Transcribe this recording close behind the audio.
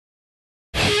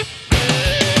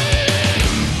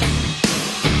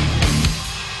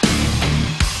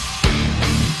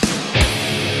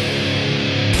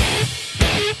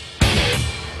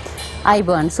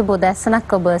අයිබෝන් සුබ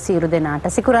උදෑසනක් ඔබ සියලු දෙනාට.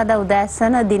 සිකුරාදා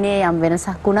උදෑසන දිනේ යම්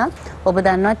වෙනසක් වුණා. ඔබ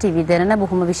දන්නවා ටීවී දෙරණ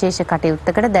බොහොම විශේෂ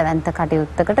කටයුත්තකට දැවැන්ත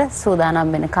කටයුත්තකට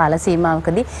සූදානම් වෙන කාල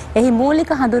සීමාවකදී එහි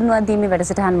මූලික හඳුන්වා දීමේ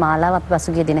වැඩසටහන් මාලාව අපි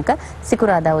පසුගිය දිනක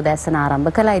සිකුරාදා උදෑසන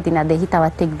ආරම්භ කළා. ඉතින් අද එහි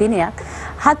තවත් එක් දිනයක්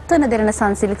 7 වන දෙරණ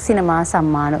සංසිලික් සිනමා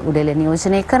සම්මාන උළෙල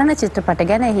නියෝජනය කරන චිත්‍රපට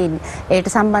ගැන ඒට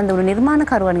සම්බන්ධ වුණු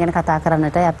නිර්මාණකරුවන් ගැන කතා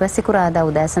කරන්නටයි අප සිකුරාදා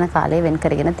උදෑසන කාලය වෙන්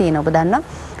කරගෙන තියෙන. ඔබ දන්නවා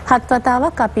 7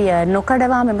 වතාවක් අපි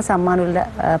නොකඩවා මෙම සම්මාන උළෙල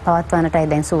පවත්වන්නටයි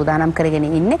දැන් සූදානම් කරගෙන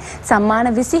ඉන්නේ. සම්මාන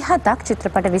 27ක්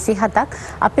චිත්‍රපට 27ක්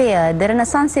අපේ දෙරණ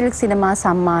සංසිලික් සිනමා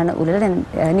සම්මාන උළෙල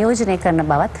නියෝජනය කරන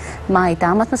බවත් මා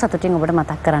ඉතාමත්ම සතුටින් ඔබට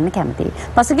මතක් කරන්න කැමතියි.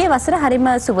 පසුගිය වසර හරිම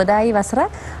සුබදායී වසර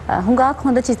හුඟක්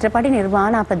හොඳ චිත්‍රපට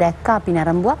නිර්මාණ අප දැක්කා අපි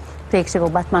නරඹුවා. ප්‍රේක්ෂක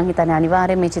ඔබත් මං හිතන්නේ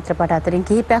අනිවාර්යයෙන් මේ චිත්‍රපට අතරින්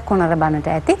කිහිපයක් හොනරබන්නට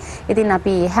ඇති. ඉතින්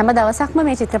අපි හැම දවසක්ම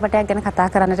මේ චිත්‍රපටයක් ගැන කතා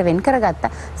කරන්නට වෙන් කරගත්ත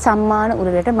සම්මාන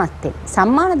උළෙලට මැත්තේ.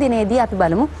 සම්මාන දිනේදී අපි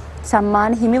බලමු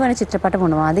සම්මාන හිමිවන චිත්‍රපට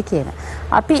මොනවාද කියලා.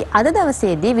 අපි අද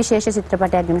දවසේදී විශේෂ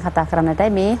චිත්‍රපටයක් ගැන කතා කරන්නටයි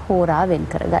මේ හෝරා වෙන්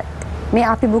කරගත්තේ. මේ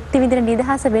අපි භුක්ති විඳින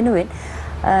නිදහස වෙනුවෙන්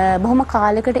බොහොම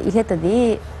කාලයකට ඉහතදී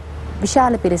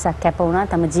විශාල පිරිසක් කැප වුණා,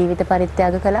 තම ජීවිත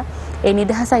පරිත්‍යාග කළා. ඒ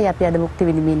නිදහසයි අපි අද භුක්ති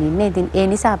විඳින්න ඉන්නේ. ඉතින් ඒ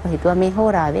නිසා අප හිතුවා මේ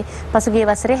හෝරාවේ පසුගිය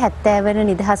වසරේ 70 වෙනි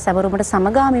නිදහස් සමරුමට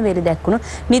සමගාමී වෙරි දැක්වුණු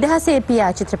නිදහසේ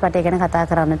පියා චිත්‍රපටය ගැන කතා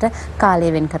කරන්නට කාලය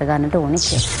වෙන් කරගන්නට ඕනේ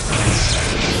කියලා.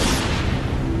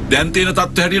 දැන් තියෙන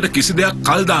තත්ත්වය හැටියට කිසි දෙයක්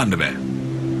කල් දාන්න බෑ.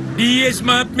 ඩීඑස්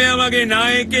මහත්මයා වගේ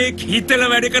නායකයෙක්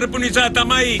හිතලා වැඩ කරපු නිසා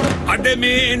තමයි අද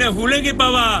මේ එන හුලඟේ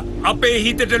පවා අපේ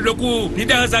හිතට ලොකු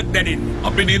නිදහසක් දැනෙන්නේ.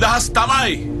 අපි නිදහස්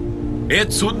තමයි.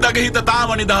 ඒත් සුද්දගේ හිත තාම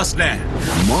නිදහස් නෑ.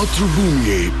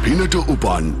 මාතෘභූමියේ පිනට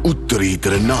උපන්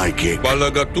උත්තරීතර නායකයෙක්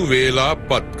බලගත්තු වේලා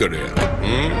පත්කරය.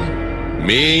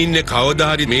 මේ ඉන්නේ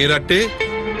කවදා හරි මේ රටේ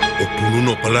ඔටුනු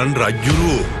නොපලන්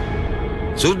රජ්ජුරුවෝ.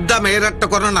 සුද්දා මේ රට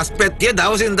කරන නස්පැත්තිය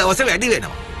දවසින් දවස වැඩි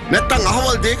වෙනවා. නැත්තම්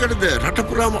අහවල් දෙයකටද රට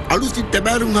පුරාම අලුතින්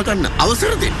තැබෑරුම් හදන්න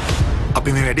අවසර දෙන්න.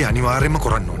 අපි මේ වැඩේ අනිවාර්යයෙන්ම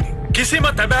කරන්න ඕනේ. කිසිම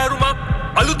තැබෑරුමක්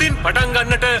අලුතින් පටන්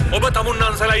ගන්නට ඔබ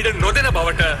තමුන්නාන්සලා ඉඩ නොදෙන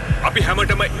බවට අපි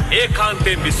හැමතෙම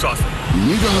ඒකාන්තයෙන් විශ්වාසයි.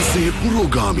 නිදහසේ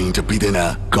පුරෝගාමීන්ට පිදෙන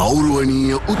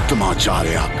ගෞරවනීය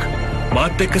උත්තමාචාරයක්.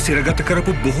 මාත් එක්ක සිරගත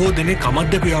කරපු බොහෝ දෙනෙක්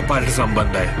අමද්ද ව්‍යාපාරයට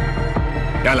සම්බන්ධයි.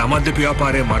 යාළ අමද්ද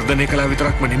ව්‍යාපාරය මර්ධනය කළා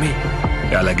විතරක්ම නෙමෙයි.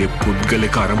 යාළගේ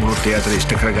පුද්ගලික අරමුණුත් ඒ අතර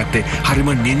ඉෂ්ට කරගත්තේ හරිම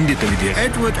නින්දිත විදියට.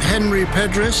 Edward Henry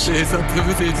Pedris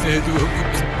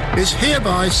is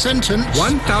hereby sentenced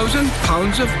 1,000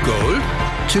 pounds of gold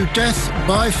to death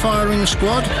by firing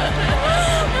squad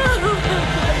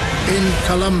in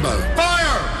Colombo.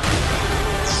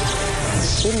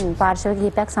 ඉතින් පාර්ශව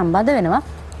කිහිපයක් සම්බන්ධ වෙනවා.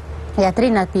 ඒ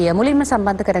අතරින් අපි මුලින්ම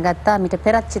සම්බන්ධ කරගත්තා මිට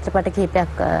පෙරත් චිත්‍රපට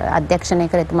කිහිපයක් අධ්‍යක්ෂණය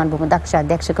කළ එතුමන් බොහොම දක්ෂ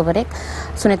අධ්‍යක්ෂකවරයෙක්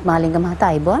සුනිත් මාලිංග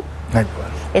මහතා. අයිබෝන්.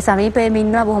 ඒ සමීපයේම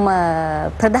ඉන්නවා බොහොම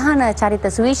ප්‍රධාන චරිත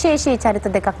සුවිශේෂී චරිත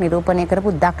දෙකක් නිරූපණය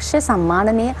කරපු දක්ෂ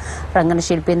සම්මානනීය රංගන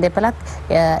ශිල්පීන් දෙපළක්.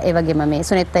 ඒ වගේම මේ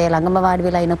සුනිත් අය ළඟම වාඩි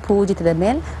වෙලා ඉන පූජිත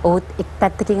දෙමෙල්. ඔහුත් එක්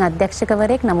පැත්තකින්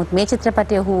අධ්‍යක්ෂකවරයෙක්. නමුත් මේ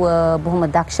චිත්‍රපටය ඔහු බොහොම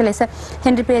දක්ෂ ලෙස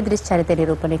හෙන්රි පේද්‍රිස් චරිතය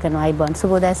නිරූපණය කරනවා. අයිබෝන්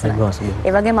සුබෝදෑසන.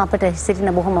 ඒ වගේම අපිට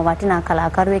සිටින බොහොම වටිනා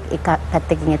කලාකරුවෙක් එක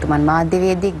පැත්තකින් එතුමන්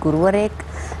මාධ්‍යවේදී ගුරුවරයෙක්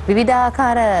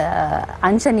විවිධාකාර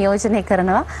අංශ නියෝජනය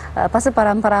කරනවා. පසු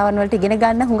පරම්පරාවන් වලට ඉගෙන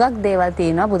ගන්න හුඟක් දේවල්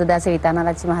තියෙනවා. බුදුදාස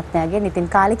විතානාරච්චි මහත්මයාගෙන් ඉතින්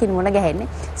කාලෙකින් මුණ ගැහෙන්නේ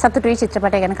සතුටුයි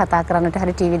චිත්‍රපටය ගැන කතා කරන්නට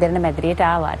හරි ටීවී දෙරණ මැදිරියට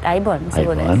ආවාට. අයිබෝන්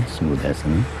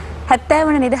සුබෝදෑසන. 70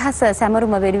 වන නිදහස්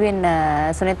සමරුම වෙනුවෙන්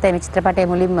සුනිත් මේ චිත්‍රපටය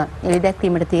මුලින්ම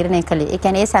එළිදැක්වීමට තීරණය කළේ. ඒ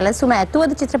කියන්නේ ඒ සැලසුම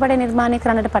ඇතුවද චිත්‍රපටය නිර්මාණය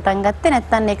කරන්නට පටන් ගත්තේ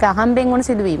නැත්නම් ඒක අහම්බෙන් වුණ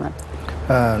සිදුවීමක්?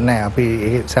 නෑ අපි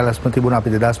ඒ සැලසුම තිබුණා.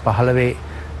 අපි 2015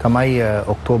 තමයි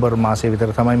ඔක්තෝබර් මාසයේ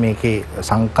විතර තමයි මේකේ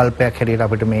සංකල්පයක් හැටියට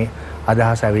අපිට මේ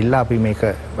අදහස ඇවිල්ලා අපි මේක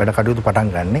වැඩ කටයුතු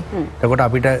පටන් ගන්නෙ. එතකොට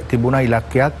අපිට තිබුණා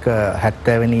ඉලක්කයක්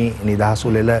 70 වෙනි නිදහස්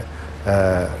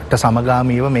උළෙලට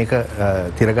සමගාමීව මේක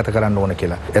තිරගත කරන්න ඕන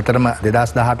කියලා. එතරම්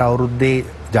 2018 අවුරුද්දේ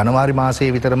ජනවාරි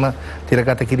මාසයේ විතරම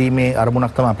තිරගත කිරීමේ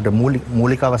අරමුණක් තමයි අපිට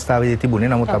මූලික අවස්ථාවේදී තිබුණේ.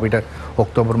 නමුත් අපිට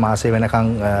ඔක්තෝබර් මාසයේ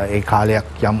වෙනකන් ඒ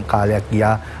යම් කාලයක්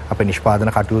ගියා අපේ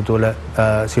නිෂ්පාදන කටයුතු වල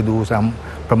සිදු වූ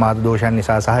ප්‍රමාද දෝෂයන්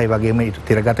නිසා සහ ඒ වගේම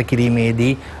තිරගත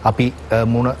කිරීමේදී අපි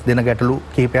මුණ දෙන ගැටලු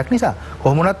කිහිපයක් නිසා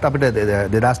කොහොම වුණත් අපිට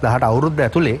 2018 අවුරුද්ද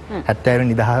ඇතුලේ 70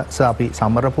 වෙනි නිදහස අපි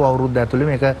සමරපු අවුරුද්ද ඇතුලේ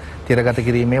මේක තිරගත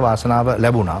කිරීමේ වාසනාව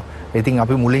ලැබුණා. ඉතින්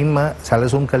අපි මුලින්ම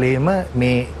සැලසුම් කළේම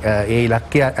මේ ඒ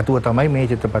ඉලක්කය ඇතුව තමයි මේ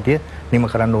චිත්‍රපටය නිම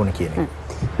කරන්න ඕන කියන එක.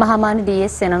 මහාමානි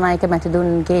ඩීඑස් සේනානායක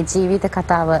මැතිතුන්ගේ ජීවිත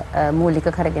කතාව මූලික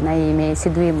කරගෙනයි මේ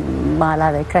සිදුවීම්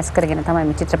මාලාව ක්‍රැස් කරගෙන තමයි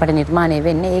මේ චිත්‍රපට නිර්මාණය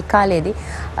වෙන්නේ. ඒ කාලේදී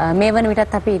මේ වන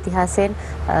විටත් අපි ඉතිහාසයෙන්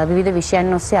විවිධ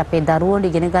විෂයන් ඔස්සේ අපේ දරුවෝ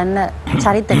ඉගෙන ගන්න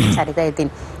චරිත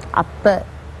ඉතින් අප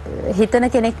හිතන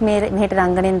කෙනෙක් මෙහෙට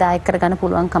රංගනෙන් දායක කරගන්න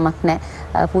පුළුවන් කමක්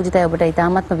නැහැ. පූජිතයි ඔබට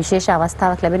ඉතාමත්ම විශේෂ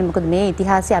අවස්ථාවක් ලැබෙන. මොකද මේ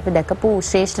ඉතිහාසය අපි දැකපු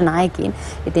ශ්‍රේෂ්ඨ නායකයින්.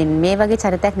 ඉතින් මේ වගේ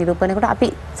චරිතයක් නිරූපණය කොට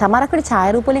අපි සමහරක් වෙලේ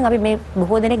ඡායාරූප වලින් අපි මේ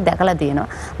බොහෝ දෙනෙක් දැකලා තියෙනවා.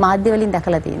 මාධ්‍ය වලින්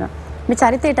දැකලා තියෙනවා. මේ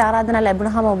චරිතයට ආරාධනා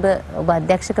ලැබුණාම ඔබ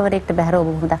අධ්‍යක්ෂකවරයෙක්ට බැහැර ඔබ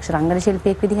බොහොම දක්ෂ රංගන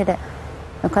ශිල්පියෙක් විදිහට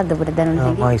මොකද්ද ඔබට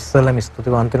දැනුනේ? මම ඉස්සෙල්ලාම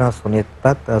ස්තුතිවන්ත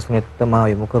වෙනවා සුනිත්ත් මා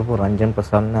යොමු කරපු රංජන්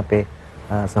ප්‍රසන්න අපේ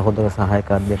සහෝදර සහායක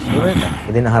අධ්‍යක්ෂකවරයා.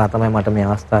 ඉතින් අහලා තමයි මට මේ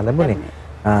අවස්ථාව ලැබුණේ.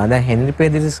 දැන් හෙන්රි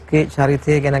පෙදිරිස්ගේ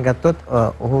චරිතය ගැන ගත්තොත්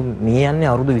ඔහු මේ යන්නේ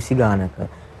අවුරුදු 20 ගානක.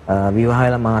 විවාහ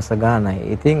වෙලා මාස ගානයි.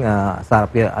 ඉතින්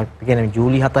අපි කියන්නේ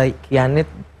ජූලි 7යි කියන්නේ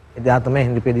එදා තමයි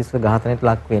හෙන්රි පෙදිරිස්ව ඝාතනයට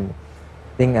ලක් වෙන්නේ.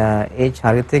 ඉතින් ඒ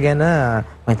චරිතය ගැන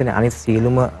මම හිතන්නේ අනිත්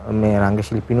සීලුම මේ රංග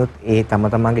ශිල්පිනුත් ඒ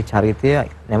තම තමන්ගේ චරිතය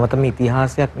නැවතම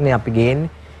ඉතිහාසයක් නේ අපි ගේන්නේ.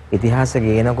 ඉතිහාසය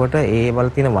ගේනකොට ඒ වල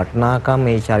තියෙන වටිනාකම්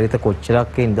මේ චරිත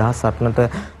කොච්චරක් නිදහස් සටනට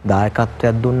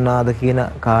දායකත්වයක් දුන්නාද කියන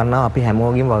කාරණා අපි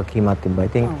හැමෝගෙම වගකීමක් තිබ්බා.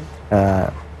 ඉතින්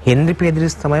හෙන්රි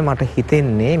පෙදිරිස් තමයි මට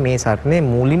හිතෙන්නේ මේ සටනේ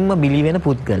මුලින්ම බිලි වෙන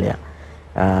පුද්ගලයා.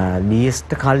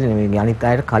 ඩීඑස්ට කලින් නෙමෙයි අනිත්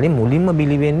අයට කලින් මුලින්ම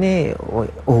බිලි වෙන්නේ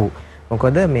ඔහු.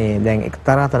 මොකද මේ දැන්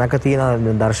එක්තරා තැනක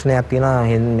තියෙන දර්ශනයක් තියෙනවා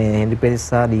හෙන්රි පෙදිරිස්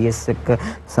සහ ඩීඑස් එක්ක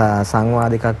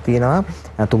සංවාදයක් තියෙනවා.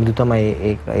 තුමුදු තමයි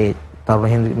ඒ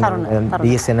තරුණ හෙන්රි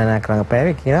ඩීඑස් එන්නන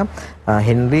කරංගපෑවේ කියන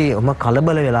හෙන්රි ඔහම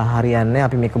කලබල වෙලා හරියන්නේ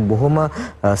අපි මේක බොහොම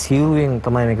සියුරුවෙන්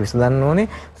තමයි මේක විසඳන්න ඕනේ.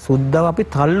 සුද්දව අපි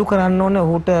තල්ලු කරන්න ඕනේ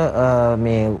ඔහුට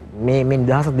මේ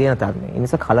නිදහස දෙන තරමේ. ඒ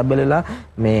නිසා කලබල වෙලා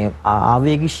මේ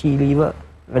ආවේගශීලීව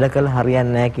වැඩ කළ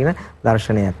හරියන්නේ නැහැ කියන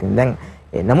දර්ශනයක් තියෙනවා. දැන්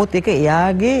නමුත් ඒක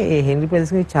එයාගේ හෙන්රි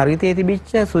පෙදිරිස්ගේ චරිතයේ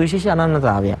තිබිච්ච සුවිශේෂ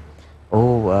අනන්‍යතාවයක්.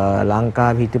 ඔහු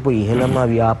ලංකාවේ හිටපු ඉහළම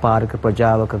ව්‍යාපාරික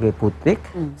ප්‍රජාවකගේ පුත්‍රෙක්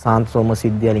සාන්ත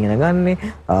සෝමසිද්ධිය ඉගෙන ගන්නේ.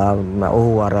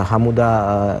 ඔහු අර හමුදා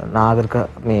නාගරික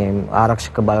මේ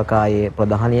ආරක්ෂක බලකායේ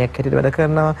ප්‍රධානියෙක් හැටියට වැඩ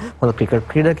කරනවා. හොඳ ක්‍රිකට්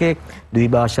ක්‍රීඩකයෙක්.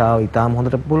 ද්විභාෂාව ඉතාම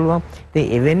හොඳට පුළුවන්. ඉතින්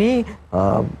එවැනි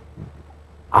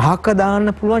අහක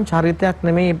දාන්න පුළුවන් චරිතයක්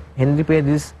නෙමෙයි හෙන්රි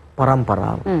පෙදිරිස්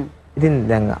පරම්පරාව. ඉතින්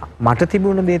දැන් මට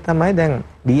තිබුණ දේ තමයි දැන්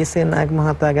ඩීඑස් නායක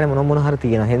මහතා ගැන මොන හරි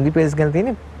තියෙනවා. හෙන්රි පෙදිරිස් ගැන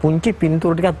තියෙන පුංචි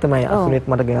පින්තූර ටිකක් තමයි අසුනෙත්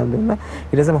මට ගෙනල්ලා දුන්නා.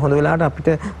 ඊට පස්සේ හොඳ වෙලාවට අපිට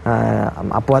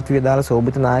අපවත් විදාල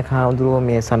සෝබිත නායක හාමුදුරුවෝ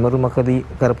මේ සමරුමකදී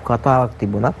කරපු කතාවක්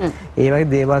තිබුණා. ඒ වගේ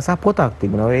දේවල් සහ පොතක්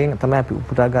තිබුණා. ඒෙන් තමයි අපි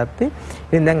උපුටා ගත්තේ.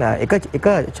 ඉතින් දැන් එක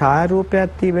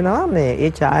ඡායාරූපයක් තිබෙනවා. මේ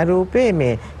ඒ ඡායාරූපේ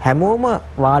මේ හැමෝම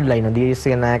වාඩිලා ඉන්න ඩීඑස්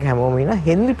නායක හැමෝම ඉන්න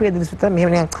හෙන්රි පෙදිරිස් විතර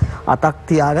මෙහෙම නිකන් අතක්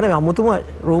තියාගෙන අමුතුම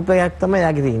රූපයක් තමයි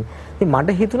යාගේ තියෙන්නේ. ඉතින්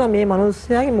මට හිතුණා මේ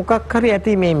මිනිස්සයාගේ මොකක් හරි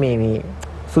ඇති මේ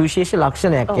සුවිශේෂ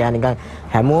ලක්ෂණයක්. යා නිකන්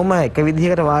හැමෝම එක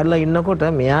විදිහකට වාඩිලා ඉන්නකොට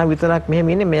මෙයා විතරක් මෙහෙම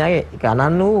ඉන්නේ. මෙයාගේ ඒක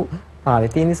අනන්න වූ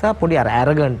ආවෙති නිසා පොඩි අර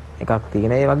ඇරගන් එකක්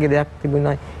තියෙන. ඒ වගේ දෙයක්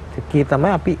තිබුණා. ඒකේ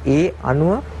තමයි අපි ඒ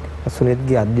අනුව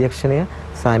සුනිත්ගේ අධ්‍යක්ෂණය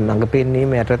සාමංග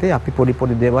පෙන්වීම යටතේ අපි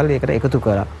පොඩි දේවල් ඒකට එකතු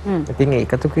කරා. ඉතින් ඒ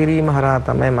එකතු කිරීම හරහා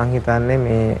තමයි මම හිතන්නේ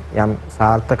මේ යම්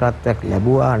සාර්ථකත්වයක්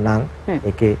ලැබුවා නම්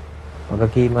ඒකේ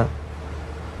වගකීම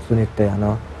සුනිත්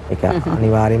යනවා. ඒක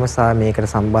අනිවාර්යයෙන්ම මේකට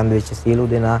සම්බන්ධ වෙච්ච සියලු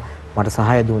දෙනා මට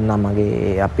සහාය දුන්නා.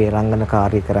 මගේ අපේ රංගන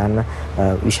කාර්ය කරන්න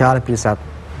විශාල පිරිසක්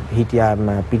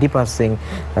හිටියා පිටිපස්සෙන්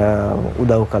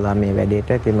උදව් කළා මේ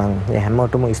වැඩේට. ඉතින් මම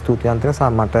හැමෝටම ස්තුතිවන්ත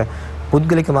වෙනවා. මට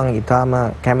පුද්ගලික මම ඊටාම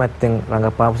කැමැත්තෙන්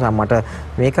රංගපාපුසා මට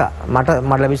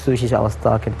ලැබිච්ච විශේෂ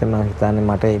අවස්ථාවක් හිටින් මම හිතන්නේ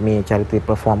මට මේ චරිතය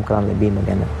පර්ෆෝම් කරන්න ලැබීම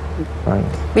ගැන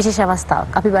විශේෂ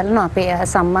අවස්ථාවක්. අපි බලනවා අපේ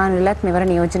සම්මාන වලත් මෙවර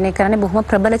නියෝජනය කරන්නේ බොහොම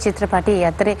ප්‍රබල චිත්‍රපටි. ඒ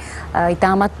අතරේ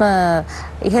ඊටාමත්ම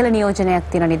ඉහළ නියෝජනයක්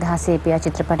තියෙන නිදහසේ පියා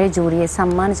චිත්‍රපටයේ ජූරියේ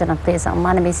සම්මාන ජනප්‍රිය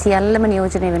සම්මාන මේ සියල්ලම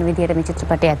නියෝජනය වෙන විදිහට මේ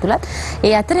චිත්‍රපටය ඇතුළත්.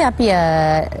 ඒ අතරේ අපි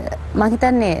මම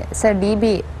හිතන්නේ සර්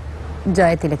ඩී.බී.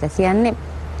 ජයතිලක කියන්නේ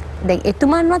දැන්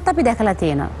එතුමන්වත් අපි දැකලා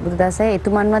තියෙනවා. බුදුදහසේ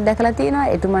එතුමන්වත් දැකලා තියෙනවා.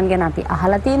 එතුමන් ගැන අපි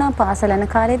අහලා තියෙනවා පාසල යන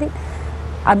කාලේදී.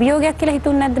 අභියෝගයක් කියලා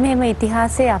හිතුන්නේ නැද්ද මෙහෙම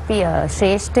ඉතිහාසයේ අපි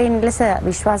ශ්‍රේෂ්ඨයින් ලෙස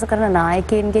විශ්වාස කරන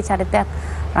නායකයින්ගේ චරිතයක්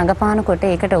රඟපානකොට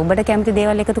ඒකට ඔබට කැමති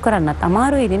දේවල් එකතු කරන්නත්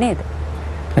අමාරුයිද නේද?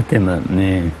 ඇත්තම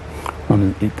මේ මම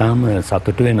ඊටාම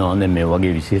සතුටු වෙනවා මේ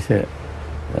වගේ විශේෂ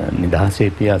නිදහසේ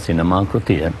පියා සිනමා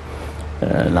කෘතිය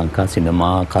ලංකා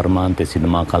සිනමා කර්මාන්තේ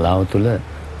සිනමා කලාව තුළ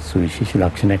සුවිශේෂ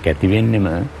ලක්ෂණයක් ඇති වෙන්නෙම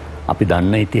අපි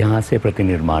දන්න ඉතිහාසය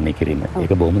ප්‍රතිනිර්මාණය කිරීම.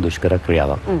 ඒක බොහොම දුෂ්කර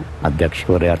ක්‍රියාවක්.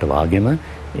 අධ්‍යක්ෂකවරයාට වාගේම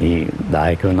ඒ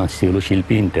දායක වෙන සියලු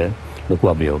ශිල්පීන්ට ලොකු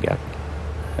අභියෝගයක්.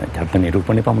 චරිත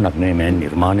නිරූපණය පමණක් නෙවෙයි මේ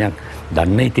නිර්මාණයක්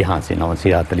දන්න ඉතිහාසය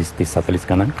 940 30 40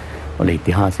 ගණන් වල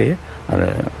ඉතිහාසය අර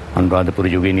අනුරාධපුර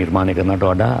යුගයේ නිර්මාණය කරනට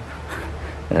වඩා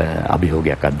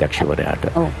අභියෝගයක් අධ්‍යක්ෂකවරයාට.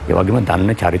 ඒ වගේම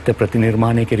දන්න චරිත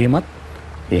ප්‍රතිනිර්මාණය කිරීමත්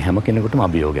ඒ හැම කෙනෙකුටම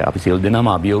අභියෝගයක්. අපි සියලු දෙනාම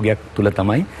අභියෝගයක් තුල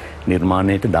තමයි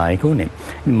නිර්මාණයට දායක වුනේ.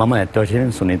 මම ඇත්ත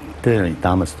වශයෙන්ම සුනිත්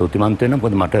ඉතාම ස්තුතිවන්ත වෙනවා.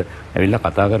 මොකද මට ඇවිල්ලා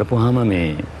කතා කරපුවාම මේ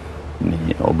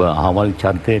ඔබ අහවල්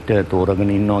චරිතයට තෝරගෙන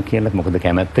ඉන්නවා කියලා මොකද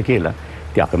කැමැත්ත කියලා.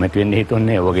 ඉතින් අකමැති වෙන්න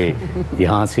හිතුන්නේ ඔයගේ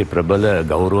ඉතිහාසයේ ප්‍රබල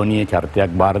ගෞරවනීය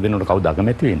චරිතයක් බාර දෙනකොට කවුද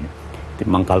අකමැති වෙන්නේ? ඉතින්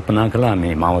මම කල්පනා කළා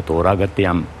මේ මාව තෝරාගත්තේ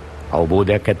යම්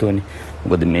අවබෝධයක් ඇතුවනේ.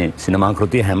 මොකද මේ සිනමා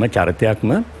කෘතිය හැම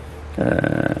චරිතයක්ම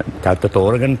චරිත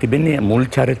තෝරගෙන තිබෙන්නේ මුල්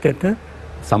චරිතයට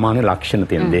සමාන ලක්ෂණ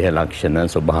තියෙන දේහ ලක්ෂණ,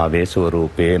 ස්වභාවයේ,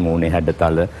 ස්වරූපයේ, මූණේ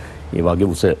හැඩතල, ඒ වගේ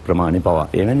උස ප්‍රමාණය පවා.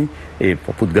 එවැනි ඒ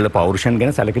පුද්ගල පෞරුෂයන්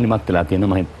ගැන සැලකිලිමත් වෙලා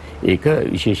තියෙනවා. මම ඒක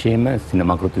විශේෂයෙන්ම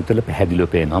සිනමා කෘති තුළ පැහැදිලිව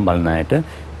පේනවා බලන අයට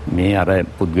මේ අර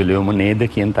පුද්ගලයෝම නේද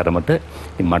කියන තරමට.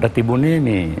 මට තිබුණේ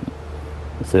මේ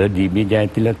සර් ජී.බී.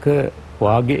 ජයතිලක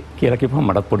වාගේ කියලා කියපුවම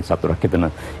මටත් පොඩි සතුටක් හිතෙන.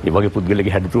 ඒ වගේ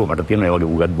පුද්ගලෙගේ හැඩරුව මට තියෙනවා. ඒ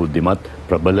වගේ උගත් බුද්ධිමත්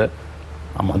ප්‍රබල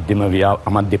අමධ්‍යම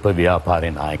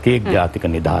ව්‍යාපාරේ නායකයෙක්, ජාතික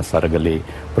නිදහස් අරගලේ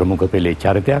ප්‍රමුඛ පෙළේ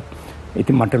චරිතයක්.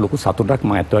 ඉතින් මට ලොකු සතුටක්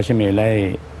මම අත් වශයෙන් මේ වෙලාවේ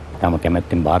තම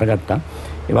කැමැත්තෙන් බාරගත්තා.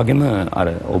 ඒ වගේම අර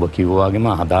ඔබ කිව්වා වගේම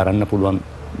හදාරන්න පුළුවන්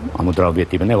අමුද්‍රව්‍ය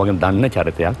තිබෙන ඒ වගේම දන්න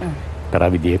චරිතයක්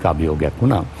තරහ විදිහක අභියෝගයක්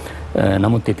වුණා.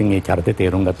 නමුත් ඉතින් මේ චරිතය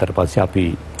තේරුම් ගත්තට පස්සේ අපි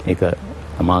ඒක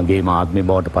තමාගේම ආත්මය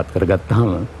බවට පත් කරගත්තාම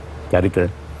චරිත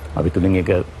අපි තුලින්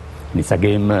ඒක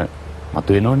නිසගේම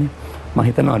මතුවෙනෝනේ. මම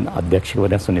හිතනවා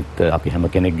අධ්‍යක්ෂකවරයා සුනිත් අපි හැම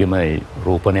කෙනෙක්ගේම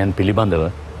රූපණයන් පිළිබඳව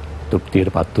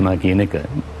තෘප්තියටපත් වුණා කියන එක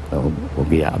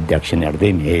ඔබේ අධ්‍යක්ෂණයට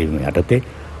මේ යටතේ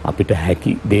අපිට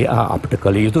හැකි දේ අපිට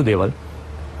කළ යුතු දේවල්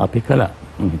අපි කළා.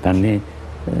 හිතන්නේ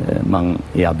මම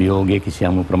ඒ අභියෝගයේ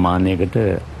කිසියම් ප්‍රමාණයකට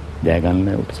ජය ගන්න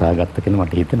උත්සාහ ගත්ත කියලා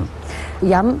මට හිතෙනවා.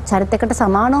 යම් චරිතයකට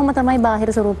සමානවම තමයි බාහිර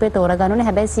ස්වරූපය තෝරගන්න ඕනේ.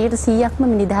 හැබැයි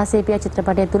 100%ක්ම නිදහසේ පියා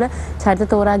චිත්‍රපටය තුළ චරිත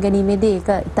තෝරා ගැනීමේදී ඒක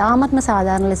ඉතාමත්ම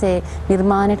සාධාරණ ලෙස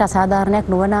නිර්මාණයට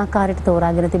අසාධාරණයක් නොවන ආකාරයට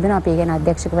තෝරාගෙන තිබෙනවා. අපි ඒ ගැන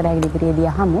අධ්‍යක්ෂකවරයාගේ ඉදිරියේදී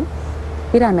අහමු.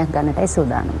 විරාමයක් ගන්නටයි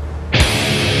සූදානම්.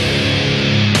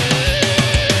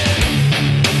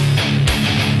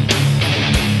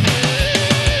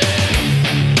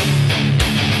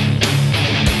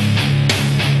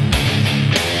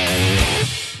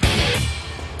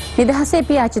 නිදහසේ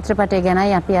පියා චිත්‍රපටය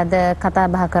ගැනයි අපි අද කතා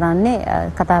බහ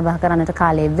කරන්නට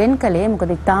කාලය වෙන් කළේ.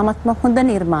 මොකද ඉතාමත්ම හොඳ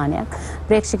නිර්මාණයක්,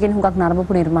 ප්‍රේක්ෂකයන් හුඟක්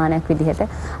නරඹපු නිර්මාණයක් විදිහට.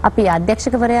 අපි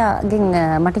අධ්‍යක්ෂකවරයාගෙන්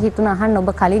මට හිතුණා අහන්න, ඔබ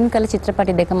කලින් කළ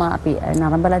චිත්‍රපටි දෙකම අපි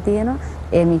නරඹලා තියෙනවා.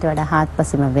 ඒ මීට වඩා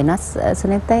හාත්පසින්ම වෙනස්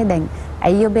සුනිත්තයි. දැන්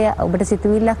ඇයි ඔබට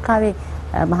සිතුවිල්ලක් ආවේ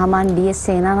මහාමාන් ඩී.එස්.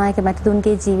 සේනානායක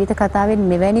මැතිතුන්ගේ ජීවිත කතාවෙන්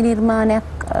මෙවැනි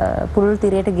නිර්මාණයක් පුළුල්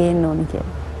තිරයට ගේන්න ඕනි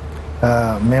කියලා?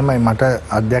 මෙමයි මට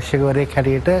අධ්‍යක්ෂකවරයෙක්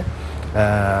හැටියට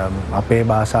අපේ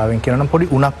භාෂාවෙන් කියනනම් පොඩි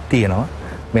උණක් තියෙනවා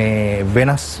මේ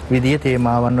වෙනස් විදිහේ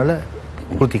තේමාවන් වල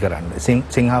කෘති කරන්න.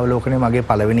 සිංහාවලෝකනේ මගේ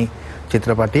පළවෙනි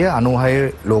චිත්‍රපටය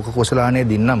 96 ලෝක කුසලානේ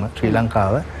දින්නම ශ්‍රී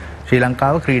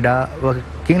ලංකාව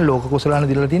ක්‍රීඩාවකින් ලෝක කුසලාන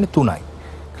දීලා තියෙන්නේ 3යි.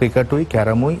 ක්‍රිකටුයි,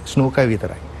 කැරමුයි, ස්නූකයි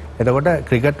විතරයි. එතකොට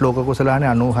ක්‍රිකට් ලෝක කුසලානේ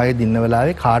 96 දින්න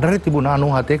වෙලාවේ කාටරි තිබුණා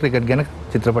 97 ක්‍රිකට් ගැන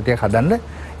චිත්‍රපටයක් හදන්න.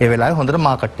 ඒ වෙලාවේ හොඳට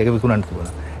මාකට් එක විකුණන්න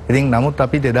තිබුණා. ඉතින් නමුත්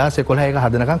අපි 2011 එක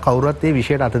හදනකම් කවුරුවත් ඒ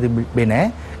විෂයට අත තිබ්බේ නැහැ.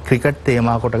 ක්‍රිකට්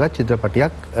තේමා කොටගත්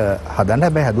චිත්‍රපටයක් හදන්න.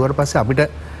 හැබැයි හදුවාට පස්සේ අපිට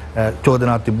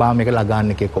චෝදනාවක් තිබ්බා මේක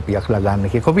ලගාන්න එකේ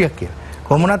කොපියක් කියලා.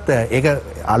 කොහොමුණත් ඒක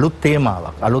අලුත්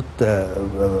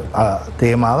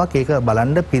තේමාවක්. ඒක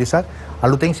බලන්න පිරිසක්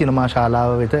අලුතෙන් සිනමා ශාලාව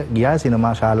වෙත ගියා.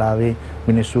 සිනමා ශාලාවේ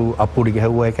මිනිස්සු අප්පුඩි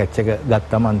ගැහුවා, ඒ කැච් එක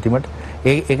ගත්තම අන්තිමට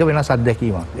ඒක වෙනස්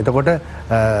අත්දැකීමක්. එතකොට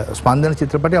ස්පන්දන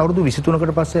චිත්‍රපටය අවුරුදු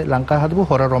 23කට පස්සේ ලංකාවේ හදපු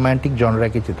හොරර් රොමැන්ටික් ජොනර්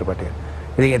එකේ චිත්‍රපටයක්.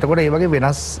 ඉතින් එතකොට ඒ වගේ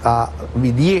වෙනස්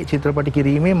විදියේ චිත්‍රපට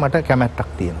කිරීමේ මට කැමැත්තක්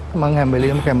තියෙනවා. මම හැම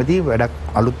වෙලෙම කැමති වැඩක්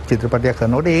අලුත් චිත්‍රපටයක්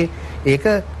කරනකොට ඒක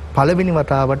පළවෙනි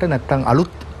වතාවට නැත්තම්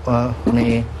අලුත්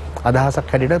මේ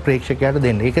අදහසක් හැටියට ප්‍රේක්ෂකයාට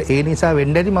දෙන්න. ඒක ඒ නිසා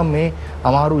වෙන්න ඇති මම මේ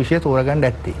අමාරු විෂය තෝරගන්න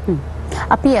ඇත්තේ.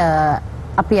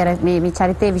 අපි අර මේ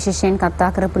චරිතයේ විශේෂයෙන් කතා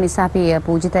කරපු නිසා අපි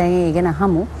පූජිතයන් ඉගෙන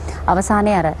අහමු.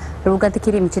 අවසානයේ අර රූගත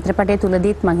කිරීම චිත්‍රපටයේ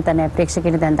තුලදීත් මම හිතන්නේ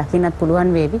ප්‍රේක්ෂකයන්ට දැන් දකින්නත්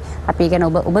පුළුවන් වේවි. අපි ගැන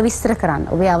ඔබ විස්තර කරන්න.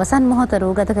 ඔබේ අවසන් මොහොත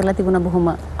රූගත කරලා තිබුණ බොහොම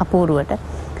අපූර්වට.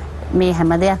 මේ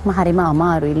හැම දෙයක්ම හරිම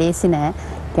අමාරුයි, ලේසි නෑ.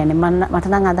 කියන්නේ මට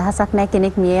නම් අදහසක් නෑ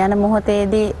කෙනෙක් මිය යන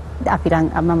මොහොතේදී අපි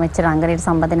මම මෙච්චර රංගනයට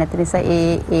සම්බන්ධ නැති නිසා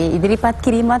ඒ ඉදිරිපත්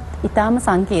කිරීමත් ඉතාම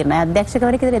සංකීර්ණයි.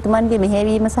 අධ්‍යක්ෂකවරයෙක් විදිහට එතුමන්ගේ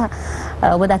මෙහෙවීම සහ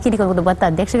ඔබ දකින්න ඔබත්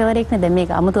අධ්‍යක්ෂකවරයෙක් නේ. දැන්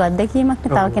මේක 아무තු අත්දැකීමක්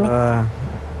නේ තව කෙනෙක්.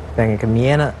 දැන් ඒක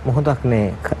මියන මොහොතක්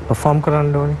නේ පර්ෆෝම්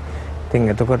කරන්න ඕනේ. ඉතින්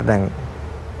එතකොට දැන්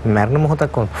මරණ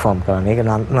මොහොතක් පර්ෆෝම් කරන්න. ඒක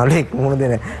නළුවෙක් මුණ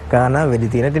දෙන ගානා වෙඩි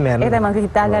තියෙන ඉතින් මරණ. ඒක මම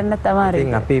හිතා ගන්නත් අමාරුයි.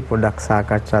 ඉතින් අපි පොඩ්ඩක්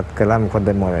සාකච්ඡාත් කළා. මොකද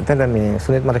මම එතන මේ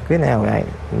සුනිත් මට කිව්වේ නෑ ඔයා.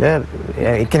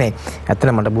 ඒ කියන්නේ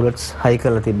ඇත්තට මට බුලට්ස් හයි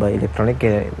කරලා තිබ්බා ඉලෙක්ට්‍රොනික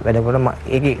වැඩකට.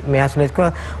 ඒකේ මෙයා සුනිත්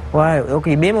කිව්වා ඔයා ඕක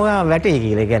ඉබේම ඔයා වැටේ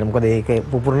කියලා. ඒ කියන්නේ මොකද ඒක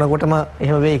පුපුරනකොටම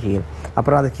එහෙම වෙයි කියලා.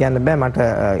 අපරාධ කියන්න බෑ. මට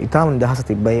ඊටාම දහස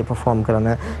තිබ්බා ඒ පර්ෆෝම් කරන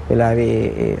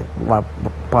වෙලාවේ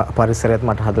පරිසරයත්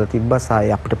මට හදලා තිබ්බා.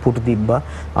 සාය අපිට පුටු තිබ්බා.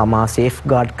 මා සේෆ්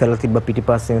ගාඩ් බැරිකේඩ් කරලා තිබ්බ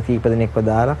පිටිපස්සෙන් කීප දෙනෙක්ව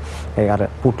දාලා ඒ අර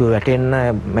පුටුව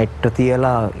වැටෙන්න මෙට්ට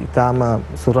තියලා ඊටාම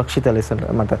සුරක්ෂිත ලෙස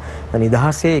මට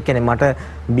නිදහසේ ඒ කියන්නේ මට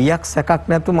බියක් සැකක්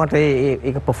නැතු මට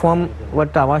ඒක perform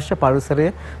වට අවශ්‍ය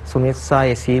පරිසරය සුනිත්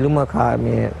සායේ සීලුම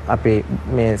මේ අපේ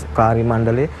මේ කාර්ය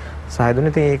මණ්ඩලයේ සහාය දුන්නේ.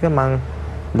 ඉතින් ඒක මම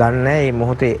දන්නේ මේ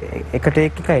මොහොතේ එක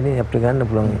ටේක් එකයි නේ අපිට ගන්න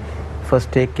පුළුවන්.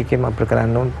 ෆස්ට් ටේක් එකේම අපිට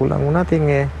කරන්න ඕන පුළුවන් වුණා. ඉතින්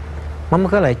මම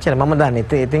කළා එච්චර මම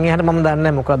දන්නේ. ඉතින් එහාට මම දන්නේ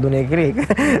නැහැ මොකක්ද උනේ කියලා ඒක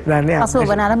දන්නේ.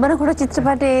 අසෝබන ආරම්භනකොට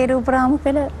චිත්‍රපටයේ රූපරාම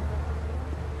පෙළ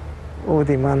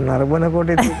ඕති මන් අරබනකොට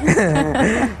ඒ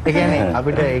කියන්නේ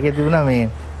අපිට ඒකේ තිබුණා මේ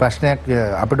ප්‍රශ්නයක්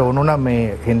අපිට ඕන වුණා මේ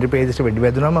හෙන්රි පේජස්ට වෙඩි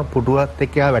වැදුනම පුටුවත්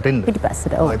එක්ක යා වැටෙන්න.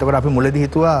 පිටිපස්සට. ඔව්. එතකොට අපි මුලදී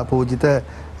හිතුවා පූජිත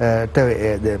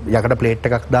යකඩ ප්ලේට්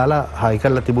එකක් දාලා හයි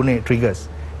කරලා තිබුණේ ට්‍රිගර්ස්.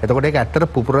 එතකොට ඒක ඇත්තට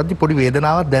පුපුරද්දි පොඩි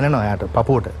වේදනාවක් දැනෙනවා යාට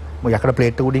පපුවට. මොකද යකඩ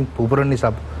ප්ලේට් එක උඩින් පුපුරන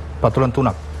නිසා පතුලන්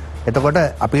තුනක්. එතකොට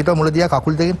අපි හිතුවා මුලදී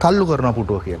කකුල් දෙකෙන් තල්ලු කරනවා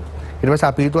පුටුව කියලා. ඊට පස්සේ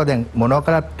අපි හිතුවා දැන් මොනවා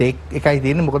කළා ටේක් එකයි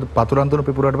තියෙන්නේ මොකද පතුලන් තුන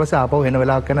පිපුරුවාට පස්සේ ආපහු වෙන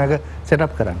වෙලාවක් යන එක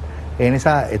සෙටප් කරන්න. ඒ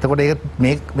නිසා එතකොට ඒක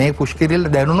මේ පුෂ් කිරිල්ල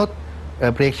දැනුනොත්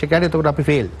ප්‍රේක්ෂකයාට එතකොට අපි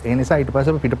ෆේල්. ඒ නිසා ඊට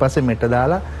පස්සේ පිටපස්සේ මෙට්ට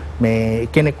දාලා මේ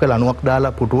කෙනෙක්ව ලණුවක්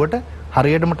දාලා පුටුවට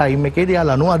හරියටම ටයිම් එකේදී යා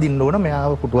ලණුව අදින්න ඕන.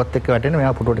 මෙයාව පුටුවත් එක්ක වැටෙන්න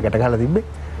මෙයා පුටුවට ගැට ගහලා තිබ්බේ.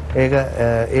 ඒක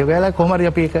ඒ වෙලාවේ කොහොම හරි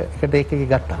අපි ඒක ටේක් එකේ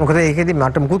ගත්තා. මොකද ඒකෙදි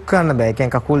මට මුකුත් කරන්න බෑ. ඒ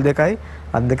කියන්නේ කකුල් දෙකයි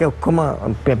අත් දෙක ඔක්කොම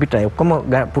පිටයි ඔක්කොම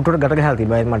පුටුවට ගැට ගහලා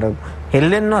තිබ්බා. මට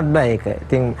හෙල්ලෙන්නවත් බෑ ඒක.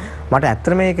 ඉතින් මට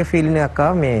ඇත්තටම මේක ෆීලින් එකක්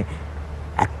ආවා මේ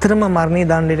ඇත්තටම මරණීය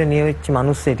දණ්ඩයට නියවෙච්ච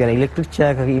මිනිස්සෙක් කියලා ඉලෙක්ට්‍රික්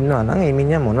චෑයක ඉන්නවා නම් ඒ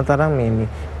මිනිහා මොනතරම් මේ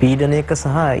පීඩනයක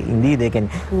සහ ඉඳීද ඒ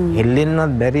කියන්නේ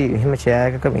හෙල්ලෙන්නවත් බැරි එහෙම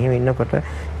චෑයකක මෙහෙම ඉන්නකොට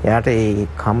එයාට ඒ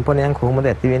කම්පනයන්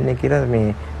කොහොමද ඇති වෙන්නේ කියලා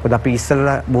මේ මොකද අපි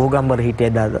ඉස්සෙල්ලා බෝගම්බර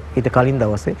හිටියද ඊට කලින්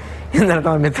දවසේ ඉඳලා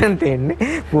තමයි මෙතනට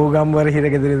එන්නේ බෝගම්බර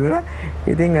හිරගෙදර ඉඳලා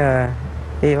ඉතින්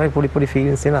ඒ වගේ පොඩි පොඩි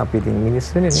ෆීලිංස් එන අපි ඉතින්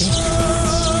මිනිස්සුනේ නේ.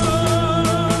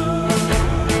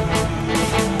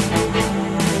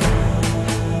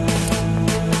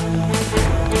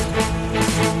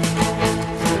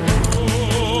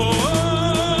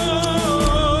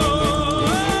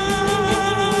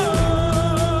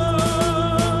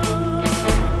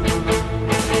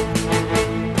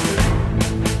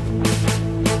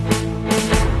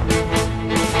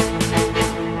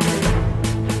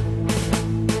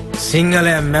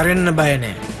 සිංහලයන් මැරෙන්න බය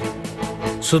නෑ.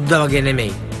 සුද්ද වගේ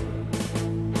නෙමෙයි.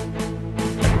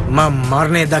 මම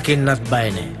මරණය දකින්නත් බය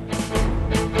නෑ.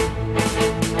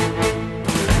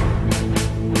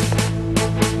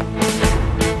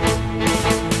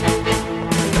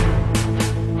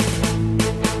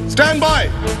 Stand by.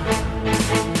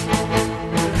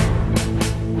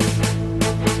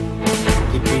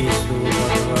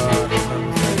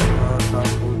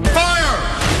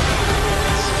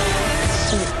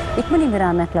 ඉක්මනින්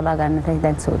විරාමයක් ලබා ගන්නට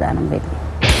දැන් සූදානම් වෙන්නේ.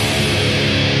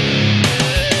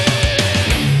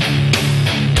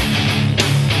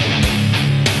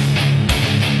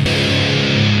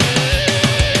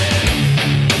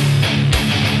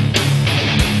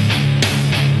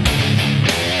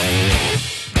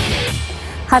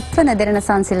 හත්වන දෙරණ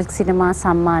සංසිල්ක් සිනමා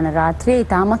සම්මාන රාත්‍රියේ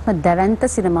ඉතාමත්ම දැවැන්ත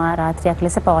සිනමා රාත්‍රියක්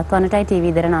ලෙස පවත්වන්නටයි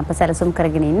ටීවී දෙරණ අප සැලසුම්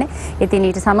කරගෙන ඉන්නේ. ඉතින්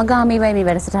ඊට සමගාමීවයි මේ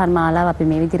වැඩසටහන් මාලාව අපි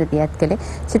මේ විදිහට දියත් කළේ.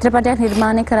 චිත්‍රපටයක්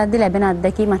නිර්මාණය කරද්දී ලැබෙන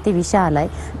අත්දැකීම් අති විශාලයි.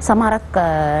 සමහරක්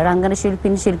රංගන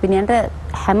ශිල්පිනියන්ට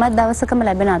හැම දවසකම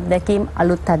ලැබෙන අත්දැකීම්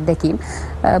අලුත් අත්දැකීම්.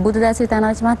 බුදුදාස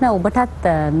විතානාචි මහත්මයා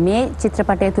ඔබටත් මේ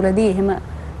චිත්‍රපටය තුළදී එහෙම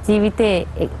ජීවිතේ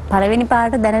පළවෙනි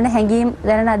පාට දැනෙන හැඟීම්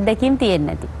දැනෙන අත්දැකීම්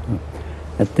තියෙන්නේ නැති.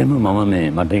 ඇත්තම මම මේ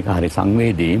මට ඒක හරි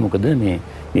සංවේදී. මොකද මේ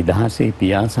නිදහසේ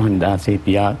පියා සහ නිදහසේ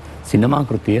පියා සිනමා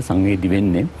කෘතිය සංවේදී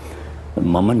වෙන්නේ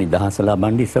මම නිදහස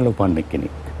ලබන්නේ ඉස්සෙල්ලා උපන්න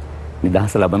කෙනෙක්.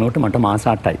 නිදහස ලබනකොට මට මාස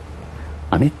 8යි.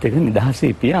 අනිත් එක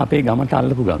නිදහසේ පියා අපේ ගමට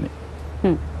අල්ලපු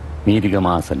ගමේ. මීරිගම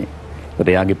ආසනේ.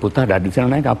 එයාගේ පුතා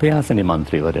ඩඩිසනනායක අපේ ආසනේ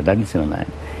මන්ත්‍රීවරයා ඩඩිසනනායක.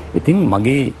 ඉතින්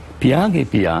මගේ පියාගේ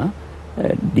පියා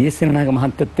ඩීඑස්-සේනානායක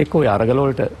මහත්තයත් එක්ක ওই අරගල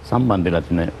වලට සම්බන්ධ වෙලා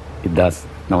තින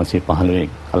 1915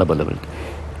 කලබල වලට.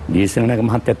 ඩීඑස්-සේනානායක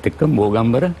මහත්තයත් එක්ක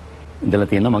බෝගම්බර ඉඳලා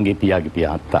තියෙන මගේ පියාගේ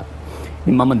පියා අත්තා.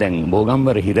 ඉතින් මම දැන්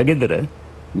බෝගම්බර හිරගෙදර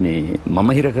මේ මම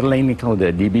හිර කරලා ඉන්නේ කවුද?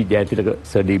 DB Jayathilaka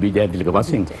sir DB Jayathilaka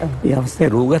වශයෙන්. ඒ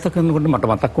අවස්ථාවේ රෝගත කරනකොට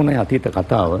මට මතක් වුණා අතීත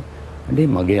කතාව. අනේ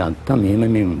මගේ අත්තා මෙහෙම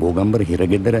මේ බෝගම්බර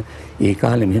හිරගෙදර ඒ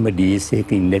කාලේ මෙහෙම ඩීඑස්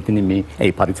එකක ඉන්න ඇතිනේ මේ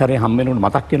ඒ පරිසරය හම් වෙනකොට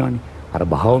මතක් වෙනවනේ. අර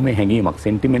භාවමය හැඟීමක්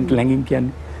සෙන්ටිමෙන්ටල් හැඟීම්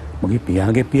කියන්නේ. මගේ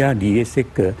පියාගේ පියා ඩීඑස්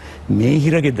එක මේ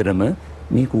හිරගෙදරම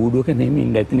මේ කූඩුවක නෙමෙයි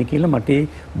ඉන්න ඇතිනේ කියලා මට ඒ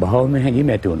භාවමය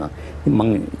හැඟීම ඇති වුණා. ඉතින්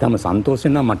මම ඊටම සන්තෝෂ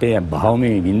වෙනවා මට ඒ භාවමය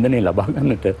වින්දනය ලබා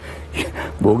ගන්නට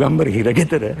බෝගම්බර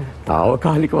හිරගෙදර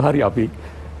తాවකාලිකව හරි අපි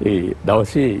ඒ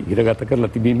දවසේ හිරගත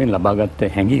කරලා තිබීමෙන් ලබාගත්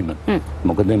හැඟීම.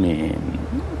 මොකද මේ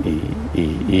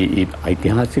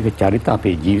ඓතිහාසික චරිත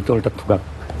අපේ ජීවිතවලට තුගක්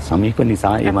සමීප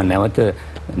නිසා ඒව නැවත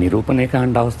නිරූපණය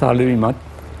කරන්න අවස්ථාව ලැබීමත්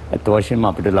ඇත්ත වශයෙන්ම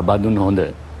අපිට ලබා දුන්න හොඳ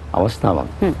අවස්ථාවක්.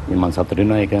 මම සතුටු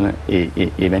වෙනවා ඒක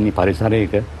එවැනි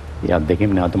පරිසරයක ඒ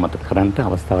අත්දැකීම් නැවත මතක කරගන්න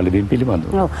අවස්ථාව ලැබීම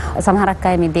පිළිබඳව. ඔව් සමහරක්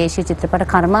අය මේ දේශීය චිත්‍රපට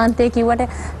කර්මාන්තය කිව්වට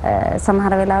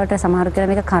සමහර වෙලාවට සමහර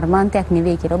කියන මේක කර්මාන්තයක්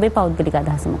නෙවෙයි කියලා. ඔබේ පෞද්ගලික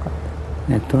අදහස මොකක්ද?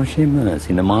 ඇත්ත වශයෙන්ම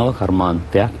සිනමාව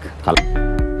කර්මාන්තයක්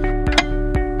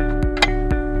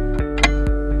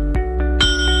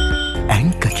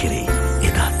ඇංක කිරේ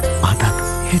එදත් අදත්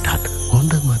හෙටත්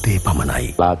හොඳම දේ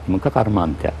පමණයි. කලාත්මක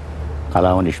කර්මාන්තයක්.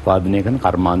 කලාව නිෂ්පාදනය කරන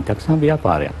කර්මාන්තයක් සහ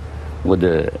ව්‍යාපාරයක්. මොකද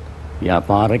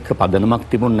ව්‍යාපාරික පදනමක්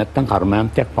තිබුණ නැත්නම්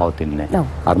කර්මාන්තයක් පවතින්නේ නැහැ.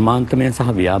 කර්මාන්තමය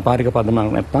සහ ව්‍යාපාරික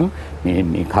පදනමක් නැත්නම්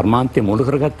මේ කර්මාන්තය මූල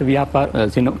කරගත්ත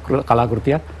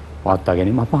කලාකෘතියක් පවත්වා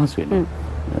ගැනීම අපහසු වෙනවා.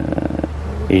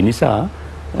 ඒ නිසා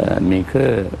මේක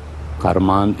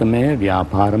කර්මාන්තමය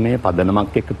ව්‍යාපාරමය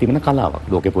පදනමක් එක්ක තිබෙන කලාවක්.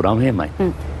 ලෝකේ පුරාම එහෙමයි.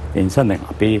 ඒ නිසා දැන්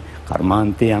අපේ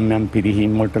කර්මාන්තයේ යම්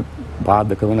පිරිහීම් වලට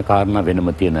බාධක වන කාරණා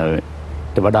වෙනම තියෙනවා.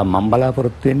 ඊට වඩා මම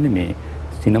බලාපොරොත්තු වෙන්නේ මේ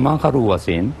සිනමාකරු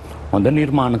වශයෙන් හොඳ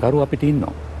නිර්මාණකරු අපිට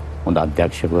ඉන්නවා. හොඳ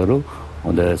අධ්‍යක්ෂකවරු,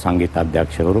 හොඳ සංගීත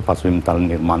අධ්‍යක්ෂකවරු, පසුබිම් තල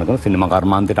නිර්මාණකරු, සිනමා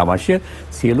කර්මාන්තයට අවශ්‍ය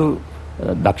සියලු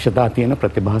දක්ෂතා තියෙන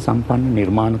ප්‍රතිභා සම්පන්න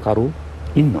නිර්මාණකරු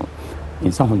ඉන්නවා. ඒ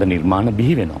නිසා හොඳ නිර්මාණ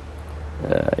බිහි වෙනවා.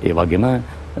 ඒ වගේම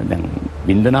දැන්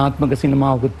වින්දනාත්මක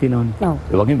සිනමාවකුත් තියෙනවානේ.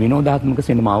 ඒ වගේම විනෝදාත්මක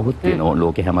සිනමාවකුත් තියෙනවා.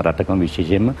 ලෝකේ හැම රටකම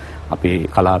විශේෂයෙන්ම අපේ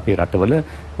කලාපීය රටවල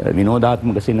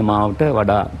විනෝදාත්මක සිනමාවට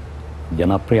වඩා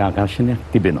ජනප්‍රිය ආකර්ෂණයක්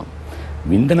තිබෙනවා.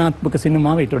 වින්දනාත්මක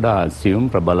සිනමාව ඊට වඩා සියුම්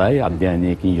ප්‍රබලයි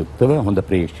අධ්‍යයනයකින් යුක්තව හොඳ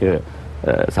ප්‍රේක්ෂක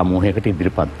සමූහයකට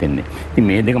ඉදිරිපත් වෙන්නේ. ඉතින්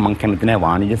මේ දෙක මම කැමති නැහැ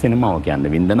වාණිජ සිනමාව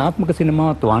කියන්නේ. වින්දනාත්මක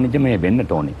සිනමාවත් වාණිජමය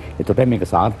වෙන්නට ඕනේ. එතකොට මේක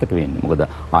සාර්ථක වෙන්නේ. මොකද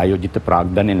ආයෝජිත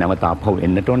ප්‍රාග්ධනය නැවත ආපහු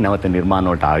එන්නට ඕනේ. නැවත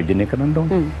නිර්මාණ වලට ආයෝජනය කරන්න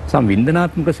ඕනේ. සම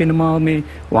වින්දනාත්මක සිනමාව මේ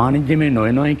වාණිජමය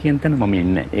නොවනොයි කියන තැන මම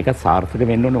ඉන්නේ. ඒක සාර්ථක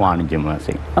වෙන්න ඕනේ වාණිජමය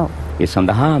වශයෙන්. ඔව්. ඒ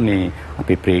සඳහා මේ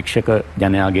අපේ ප්‍රේක්ෂක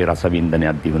ජනයාගේ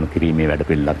රසවින්දනයක් දිනු කිරීමේ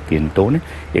වැඩපිළිවෙලක් තියෙන්න ඕනේ.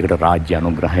 ඒකට රාජ්‍ය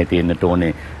අනුග්‍රහය තියෙන්නට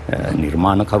ඕනේ.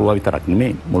 නිර්මාණකරුවා විතරක්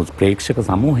නෙමෙයි මුළු ප්‍රේක්ෂක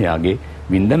සමූහයාගේ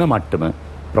වින්දන මට්ටම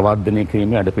ප්‍රවර්ධනය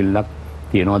කිරීමේ වැඩපිළිවෙලක්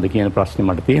තියෙනවද කියන ප්‍රශ්නේ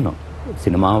මට තියෙනවා.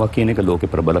 සිනමාව කියන එක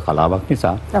ලෝකේ ප්‍රබල කලාවක්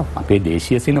නිසා අපේ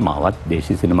දේශීය සිනමාවත්,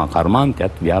 දේශීය සිනමා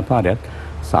කර්මාන්තයත්, ව්‍යාපාරයත්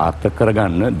සාර්ථක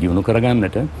කරගන්න, දියුණු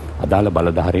කරගන්නට අදාළ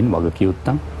බලධාරීන්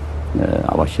වගකියුත්තම්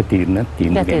අවශ්‍ය තීරණ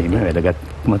ගැනීම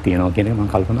වැදගත්කම තියෙනවා කියන එක මම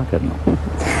කල්පනා කරනවා.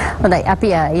 හොඳයි අපි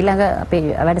ඊළඟ අපේ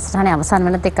වැඩසටහනේ අවසන්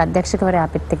වෙනත් එක් අධ්‍යක්ෂකවරයා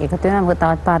අපිත් එක්ක එකතු වෙනවා. මොකද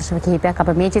තවත් පාර්ශ්ව කිහිපයක්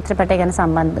අප මේ චිත්‍රපටය ගැන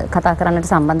කතා කරන්නට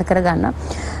සම්බන්ධ කරගන්න.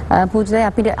 පූජ්‍යයි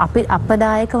අපි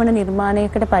අපදායක වන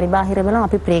නිර්මාණයකට පරිබාහිර වෙනවා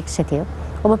අපි ප්‍රේක්ෂකයෝ.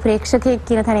 ඔබ ප්‍රේක්ෂකයෙක්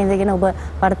කියන තැන ඉඳගෙන ඔබ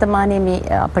වර්තමානයේ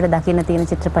මේ අපිට දකින්න තියෙන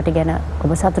චිත්‍රපටි ගැන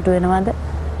ඔබ සතුටු වෙනවද?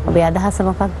 ඔබේ අදහස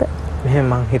මොකක්ද?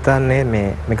 මෙහෙම මං හිතන්නේ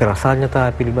මේක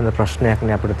රසායනතාව පිළිබඳ ප්‍රශ්නයක්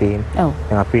නේ අපිට තියෙන්නේ.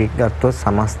 දැන් අපි ගත්තොත්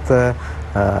සමස්ත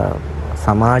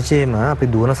සමාජයේම අපි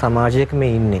දුවන සමාජයක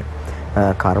මේ ඉන්නේ.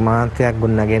 කර්මාන්තයක්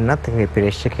ගොඩනගෙන්නත් ඒ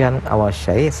ප්‍රේක්ෂකයන්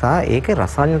අවශ්‍යයි. ඒකේ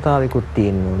රසායනතාවිකුත්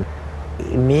තියෙනවා.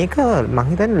 මේක මං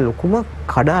හිතන්නේ ලොකුම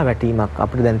කඩා වැටීමක්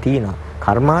අපිට දැන් තියෙනවා.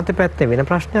 කර්මාන්ත පැත්තේ වෙන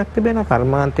ප්‍රශ්නයක් තිබෙනවා.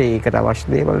 කර්මාන්තේ ඒකට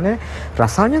අවශ්‍ය දේවල් නැහැ.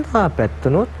 රසායනතාව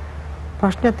පැත්තනොත්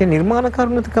ප්‍රශ්නයක් තියෙන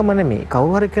නිර්මාණකරුණකම නෙමෙයි.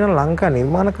 කවුරු හරි කියන ලංකා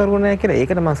නිර්මාණකරුවෝ නැහැ කියලා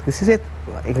ඒකට මම කිසිසේත්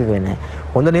එකග වෙන්නේ නැහැ.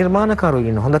 හොඳ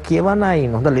නිර්මාණකරුවෝ ඉන්න, හොඳ කියවන අය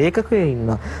ඉන්න, හොඳ ලේඛකයෝ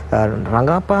ඉන්න,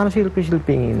 රංගපාන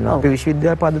ශිල්පීන් ඉන්න. අපි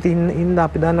විශ්වවිද්‍යාල පද්ධතියේ ඉන්න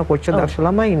අපි දන්න කොච්චර දක්ෂ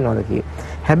ළමයි ඉන්නවද කියලා.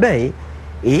 හැබැයි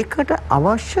ඒකට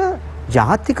අවශ්‍ය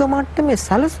ජාතික මට්ටමේ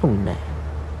සැලසුම් නැහැ.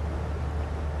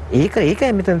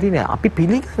 ඒකයි මෙතන තියෙන්නේ. අපි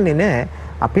පිළිගන්නේ නැහැ.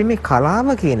 අපි මේ කලාව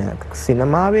කියන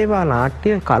සිනමාවේවා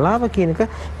නාට්‍ය කලාව කියන එක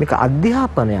මේක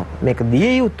අධ්‍යාපනයක්. මේක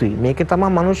දිය යුතුයි. මේකේ තමයි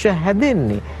මනුෂ්‍ය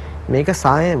හැදෙන්නේ. මේක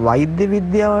වෛද්‍ය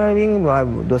විද්‍යාවෙන්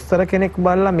දොස්තර කෙනෙක්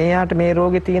බලලා මෙයාට මේ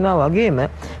රෝගේ තියෙනවා වගේම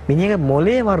මිනිහගේ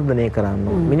මොළය වර්ධනය කරන්න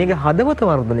ඕනේ. මිනිහගේ හදවත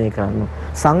වර්ධනය කරන්න ඕනේ.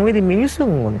 සංවේදී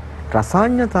මිනිසුන් ඕනේ.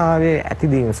 රසායනතාවයේ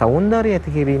ඇතිදීම සෞන්දර්යය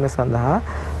ඇති කිරීම සඳහා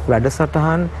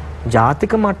වැඩසටහන්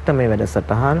ජාතික මට්ටමේ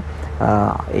වැඩසටහන්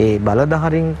ඒ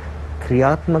බලධාරීන්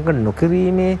ක්‍රියාත්මක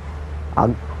නොකිරීමේ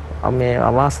මේ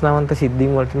අවාසනාවන්ත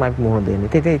සිද්ධීන් වලට අපි මුහුණ දෙන්නේ.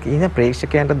 ඒක ඉතින්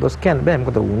ප්‍රේක්ෂකයන්ට දොස් කියන්න බෑ.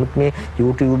 මොකද උනුත් මේ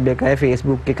YouTube එකයි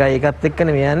Facebook එකයි ඒකත්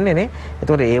එක්කනේ මේ යන්නේ නේ.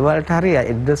 ඒතකොට ඒ වලට හරිය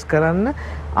ඇඩ්ජස්ට් කරන්න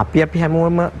අපි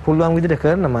හැමෝම පුළුවන් විදිහට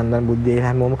කරන මම දැන් බුද්ධිය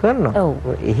හැමෝම කරනවා.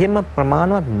 එහෙම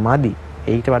ප්‍රමාණවත් මදි.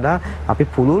 ඊට වඩා අපි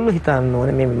පුළුල්ව හිතන්න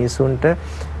ඕනේ මේ මිනිසුන්ට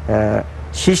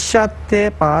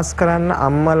ශිෂ්‍යත්වයේ පාස් කරන්න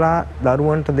අම්මලා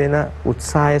දරුවන්ට දෙන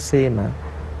උත්සාහයසේම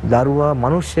දරුවා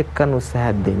මිනිස්සෙක් කරන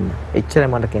උත්සාහයක් දෙන්න. එච්චරයි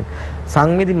මට කියන්නේ.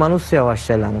 සංවේදී මිනිස්සු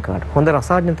අවශ්‍යයි ලංකාවට. හොඳ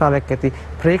රසායනිකතාවයක් ඇති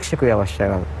ප්‍රේක්ෂකයෝ අවශ්‍යයි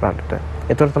රටට.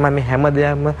 ඒතර තමයි මේ හැම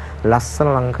දෙයක්ම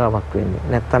ලස්සන ලංකාවක් වෙන්නේ.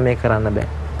 නැත්තම් මේ කරන්න බෑ.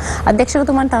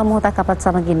 අධ්‍යක්ෂකතුමන් තව මොහොතක් අපත්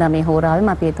සමග ඉන්න මේ හෝරාවෙම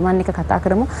අපි එතුමන් එක්ක කතා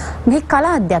කරමු. මේ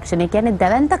කලා අධ්‍යක්ෂණය කියන්නේ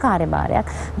දැවැන්ත කාර්යභාරයක්.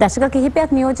 දශක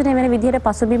කිහිපයක් නියෝජනය වෙන විදිහට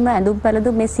පසුබිම ඇඳුම්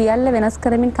පැළඳුම් මේ සියල්ල වෙනස්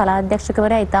කරමින් කලා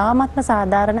අධ්‍යක්ෂකවරයා ඉතාමත්ම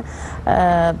සාධාරණ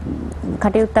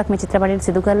කටයුත්තක් මේ චිත්‍රපටයේ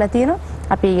සිදු කරලා තියෙනවා.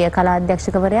 අපි කලා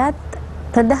අධ්‍යක්ෂකවරයාත්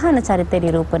ප්‍රධාන චරිත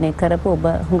නිරූපණය කරපු ඔබ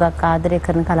හුඟක් ආදරය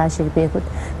කරන කලා ශිල්පියෙකුත්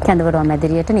කැඳවරුවා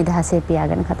මැදිරියට නිදහසේ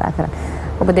පියාගෙන කතා කරා.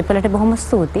 ඔබ දෙපළට බොහොම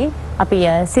ස්තුතියි. අපි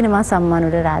සිනමා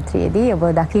සම්මාන වල රාත්‍රියේදී ඔබ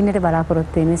දකින්නට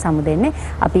බලාපොරොත්තු වෙන්නේ සමුදෙන්නේ.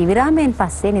 අපි විරාමයෙන්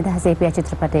පස්සේ නිදහසේ පියා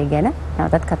චිත්‍රපටය ගැන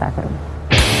නැවතත් කතා කරමු.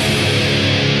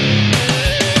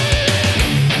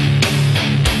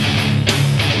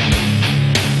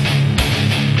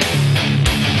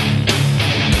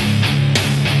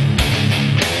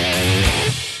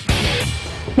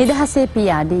 නිදහසේ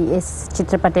පියා DS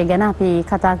චිත්‍රපටය ගැන අපි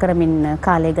කතා කරමින්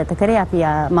කාලය ගත කරේ. අපි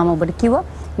මම ඔබට කිව්වා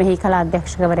මෙහි කලා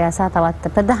අධ්‍යක්ෂකවරයා සහ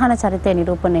තවත් ප්‍රධාන චරිතය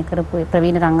නිරූපණය කරපු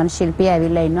ප්‍රවීණ රංගන ශිල්පියා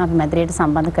ඇවිල්ලා ඉන්නවා. අපි මැදිරියට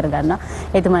සම්බන්ධ කරගන්නවා.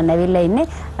 එතුමන් ඇවිල්ලා ඉන්නේ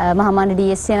මහාමාන්‍ය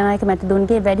DS සේනානායක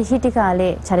මැතිතුන්ගේ වැඩිහිටි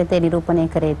කාලේ චරිතය නිරූපණය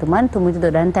කරේ එතුමන්. තුමුදු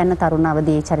දොඩන්තැන්න තරුණ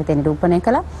අවදියේ චරිතය නිරූපණය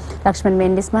කළා. ලක්ෂ්මන්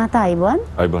මෙන්ඩිස් මහතා අයිබෝන්.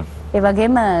 අයිබෝන්. ඒ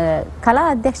වගේම කලා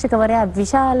අධ්‍යක්ෂකවරයා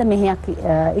විශාල මෙහෙයක්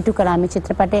ඉටු කළා මේ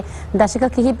චිත්‍රපටයේ දශක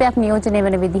කිහිපයක් නියෝජනය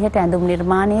වෙන විදිහට ඇඳුම්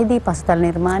නිර්මාණයේදී පසුතල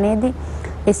නිර්මාණයේදී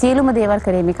ඒ සියලුම දේවල්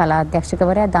කරේ මේ කලා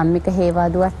අධ්‍යක්ෂකවරයා ධම්මික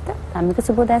හේවාදුවත්ත. ධම්මික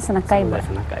සුබෝදෑසනක්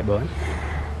අයිබෝන්.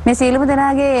 මේ සියලුම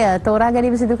දෙනාගේ තෝරා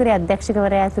ගැනීම සිදු කරේ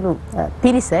අධ්‍යක්ෂකවරයා ඇතුළු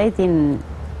පිරිස. ඉතින්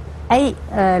ඇයි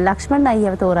ලක්ෂ්මන්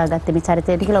අයියව තෝරාගත්තේ මේ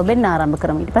චරිතයට කියලා ඔබෙන් ආරම්භ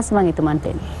කරමු. ඊට පස්සේ මම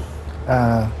ඊතුමන්ට එන්නේ.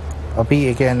 අපි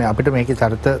ඒ කියන්නේ අපිට මේකේ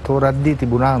චරිත තෝරද්දී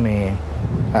තිබුණා මේ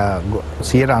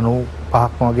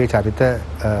 95%ක්ම වගේ චරිත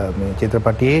මේ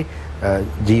චිත්‍රපටයේ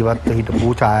ජීවත්ව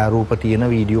හිටපු ඡායාරූප තියෙන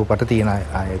වීඩියෝ පට තියෙන අය.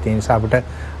 ඒ නිසා අපිට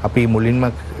අපි මුලින්ම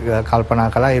කල්පනා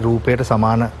කළා ඒ රූපයට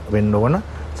සමාන වෙන්න ඕන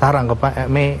සහ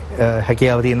රංගපෑමේ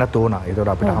හැකියාව තියෙනත් ඕන.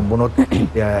 ඒතකොට අපිට හම්බුනොත්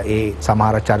ඒ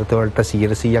සමහර චරිත වලට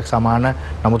 100%ක් සමාන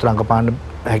නමුත් රංගපාන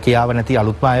හැකියාව නැති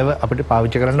අලුත්ම අයව අපිට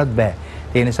පාවිච්චි කරන්නත් බෑ.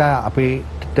 ඒ නිසා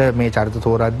අපිට මේ චරිත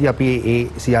තෝරද්දී අපි ඒ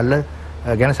සියල්ල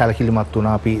ගැන සැලකිලිමත්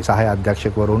වුණා. අපි සහාය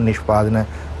අධ්‍යක්ෂකවරුන් නිෂ්පාදන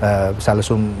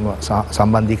සැලසුම්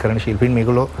සම්බන්ධීකරණ ශිල්පීන්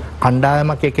මේගොල්ලෝ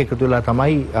කණ්ඩායමක් එක්ක එකතු වෙලා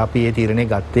තමයි අපි මේ තීරණය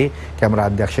ගත්තේ. කැමරා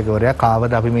අධ්‍යක්ෂකවරයා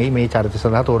කාවද අපි මේ චරිත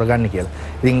සඳහා තෝරගන්නේ කියලා.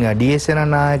 ඉතින් DS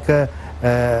සේනානායක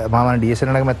මම DS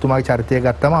සේනානායක මැතිතුමාගේ චරිතය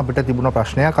ගත්තම අපිට තිබුණ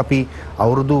ප්‍රශ්නයක්. අපි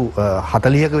අවුරුදු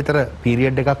 40ක විතර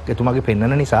පීරියඩ් එකක් එතුමාගේ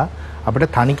පෙන්වන නිසා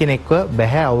අපිට තනි කෙනෙක්ව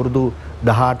බැහැ අවුරුදු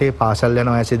 18 පාසල් යන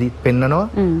වයසේදී පෙන්නනවා.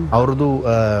 අවුරුදු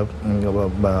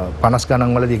 50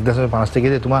 ගණන් වලදී 1951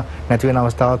 දී එතුමා නැති වෙන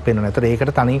අවස්ථාවක් පෙන්වනවා. ඒතර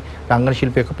ඒකට තනි රංගන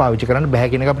ශිල්පියෙක් පාවිච්චි කරන්න බෑ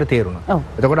කියන එක අපිට තේරුණා.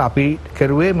 එතකොට අපි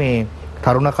කරුවේ මේ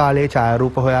තරුණ කාලයේ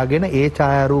ඡායාරූප හොයාගෙන ඒ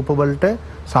ඡායාරූප වලට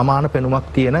සමාන පෙනුමක්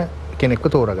තියෙන කෙනෙක්ව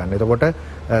තෝරගන්න. එතකොට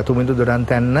තුමින්දු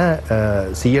දොඩන්තැන්න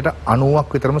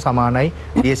 90%ක් විතරම සමානයි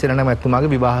DS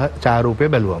මැතිතුමාගේ විවාහ ඡායාරූපය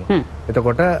බැලුවම.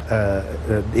 එතකොට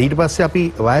ඊට පස්සේ අපි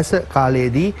වයස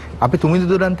කාලයේදී අපි තුමින්දු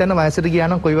දොඩන්තැන්න වයසට ගියා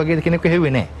නම් කොයි වගේද කෙනෙක්ව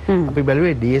හෙව්වේ නැහැ. අපි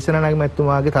බැලුවේ DS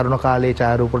මැතිතුමාගේ තරුණ කාලයේ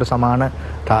ඡායාරූපවලට සමාන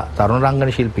තරුණ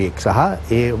රංගන ශිල්පියෙක් සහ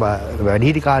ඒ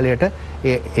වැඩිහිටි කාලයට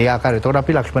ඒ ආකාරය. එතකොට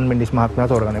අපි ලක්ෂ්මන් මෙන්ඩිස් මහත්මයා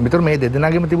තෝරගන්නවා. මෙතන මේ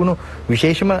දෙදෙනාගේම තිබුණු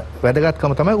විශේෂම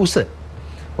වැදගත්කම තමයි උස.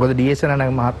 මොකද DS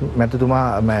මැතිතුමා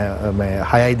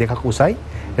 6.2ක් උසයි.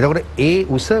 එතකොට ඒ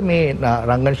උස මේ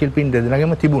රංගන ශිල්පීන්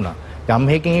දෙදෙනාගෙම තිබුණා. යම්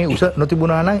හේකින් ඒ උස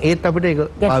නොතිබුණා නම් ඒත් අපිට ඒක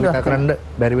භාවිත කරන්න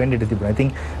බැරි වෙන්න ඉඩ තිබුණා. ඉතින්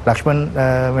ලක්ෂ්මන්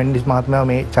මෙන්ඩිස් මහත්මයා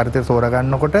මේ චරිතය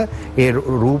තෝරගන්නකොට ඒ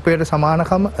රූපයට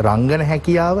සමානකම රංගන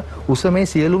හැකියාව උස මේ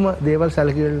සියලුම දේවල්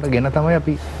සැලකිලිට ගෙන තමයි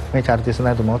අපි මේ චරිතය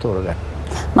සඳහා එතුමාව තෝරගන්නේ.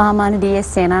 මහාමාන්‍ය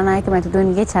DS සේනානායක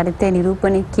මැතිතුන්ගේ චරිතය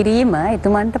නිරූපණය කිරීම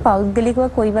එතුමන්ට පෞද්ගලිකව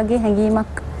කොයි වගේ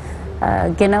හැඟීමක්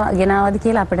ගෙනාවද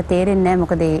කියලා අපිට තේරෙන්නේ නැහැ.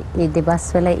 මොකද මේ දෙබස්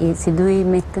වල මේ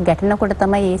සිදුවීම් එක්ක ගැටෙනකොට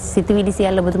තමයි මේ සිතුවිලි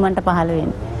සියල්ල ඔබතුමන්ට පහළ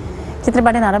වෙන්නේ.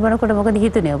 චිත්‍රපටය නරඹනකොට මොකද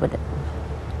හිතුනේ ඔබට?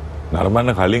 නරඹන්න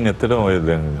කලින් ඇත්තටම ඔය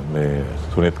දැන් මේ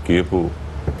සුනිත් කියපු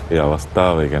ඒ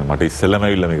අවස්ථාව, ඒ කියන්නේ මට ඉස්සෙල්ලාම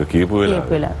ඇවිල්ලා මේක කියපු වෙලාව.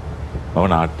 මම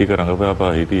නාට්‍යක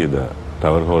රංගපෑපා හිටියේද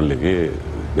ටවර් හෝල් එකේ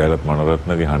ජයලත්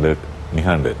මනෝරත්නගේ හඬ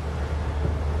නිහඬ.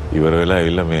 ඉවර වෙලා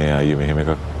ඇවිල්ලා මේ අයියේ මෙහෙම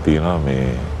එකක් තියෙනවා මේ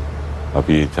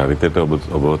අපි චරිතයට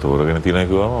ඔබ තෝරගෙන තියෙනවා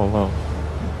කිව්වම මම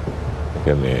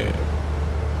කියන්නේ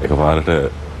එකපාරට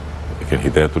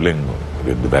හිත ඇතුලෙන්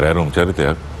බැරෑරුම්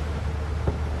චරිතයක්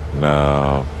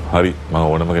හරි මම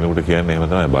ඕනම කෙනෙකුට කියන්නේ එහෙම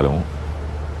තමයි බලමු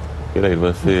කියලා. ඊට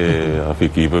පස්සේ අපි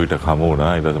කීප විට හමු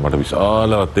වුණා. ඊට පස්සේ මට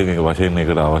විශාලවත් එක වශයෙන්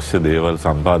ඒකට අවශ්‍ය දේවල්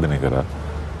සම්පාදනය කරා.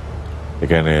 ඒ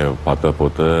කියන්නේ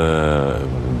පොත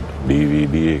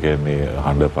DVD, ඒ කියන්නේ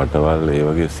හඬ පටවල්, ඒ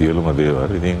වගේ සියලුම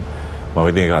දේවල්. ඉතින් මම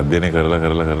ඉතින් ඒක අධ්‍යයනය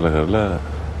කරලා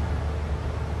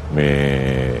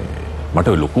මේ මට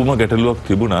ලොකුම ගැටලුවක්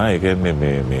තිබුණා. ඒ කියන්නේ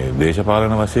මේ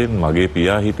දේශපාලන වශයෙන් මගේ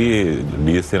පියා හිටියේ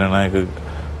DS සේනානායක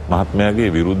මහත්මයාගේ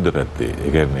විරුද්ධ පැත්තේ.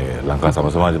 ඒ කියන්නේ ලංකා සම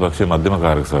සමාජ පක්ෂයේ මධ්‍යම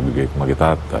කාර්යක සභිකයෙක් මගේ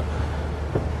තාත්තා.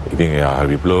 ඉතින් එයා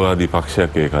විප්ලවවාදී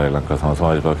පක්ෂයක් ඒ කාලේ ලංකා සම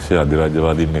සමාජ පක්ෂය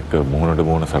අධිරාජ්‍යවාදීන් එක්ක මුහුණට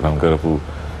මුහුණ සටන් කරපු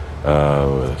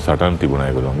සටන් තිබුණා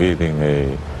ඒගොල්ලෝගේ. ඉතින්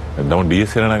ඒ නමුත්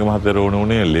ඩී.එස්. සේනානායක මහත්තයා ඕන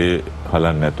උනේ ලේ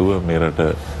හලන්න නැතුව මේ රට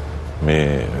මේ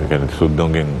කියන්නේ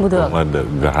සුද්ධෝන්ගෙන් මොකද්ද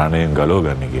ගහණයෙන් ගලව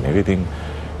ගන්න කියන එක. ඉතින්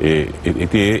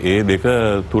ඒ දෙක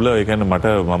තුල ඒ කියන්නේ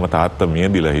මම තාත්තා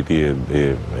මියදිලා හිටියේ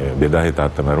ඒ 2000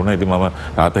 තාත්තා මරුණා. ඉතින් මම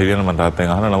තාත්තා හිටියන මම තාත්තෙන්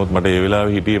අහනවා. නමුත් මට ඒ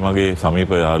වෙලාවේ හිටියේ මගේ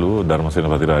සමීප යාළුවෝ ධර්මසේන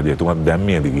පතිරාජය. එතුමත් දැන්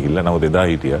මියදි ගිහිල්ලා. නමුත් එදා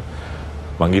හිටියා.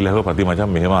 මං ගිහලා හව පති මචං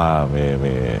මෙහෙම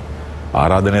මේ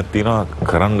ආරාධනයක් තියෙනවා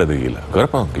කරන්නද කියලා.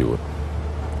 කරපන් කිව්වා.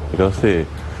 ඊට පස්සේ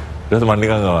මම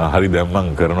නිකන් හරි දැන්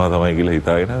මං කරනවා තමයි කියලා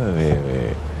හිතාගෙන මේ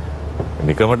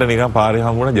නිකමට නිකන් පාරේ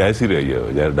හම්බුණා ජයසිරි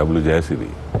අයියා. ජයසිරි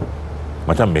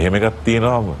මචං මෙහෙම එකක්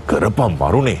තියෙනවා කරපම්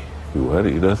මරුනේ කිව්වා.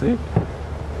 හරි ඊට පස්සේ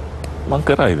මං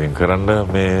කරා ඉතින් කරන්න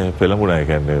මේ පෙළඹුණා. ඒ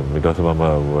කියන්නේ ඊට පස්සේ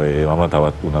මම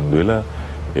තවත් උනන්දු වෙලා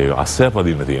ඒ අස්සය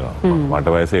පදින්න තියෙනවා. මට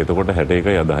වයස එතකොට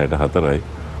 61යි අද 64යි.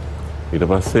 ඊට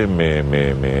පස්සේ මේ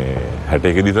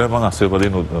 61 දී තමයි මං අස්සය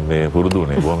පදින්න මේ පුරුදු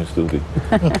වුණේ. බොහොම ස්තුතියි.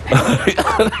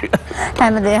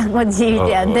 හැම දෙයක්ම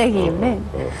ජීවිතය අත්දැකීම්නේ.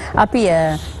 අපි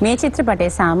මේ චිත්‍රපටයේ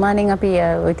සාමාන්‍යයෙන් අපි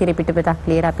ওই තිරපිටපතක්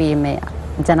ලියලා අපි මේ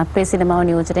ජනප්‍රිය සිනමාව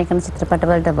නියෝජනය කරන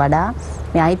චිත්‍රපටවලට වඩා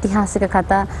මේ ඓතිහාසික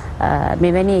කතා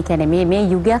මෙවැනි කියන්නේ මේ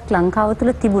යුගයක් ලංකාව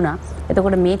තුල තිබුණා.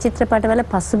 එතකොට මේ චිත්‍රපටවල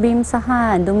පසුබිම් සහ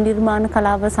ඇඳුම් නිර්මාණ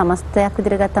කලාව සමස්තයක්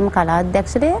විදිහට ගත්තම කලා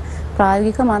අධ්‍යක්ෂණය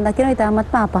ප්‍රායෝගිකව මම දකිනවා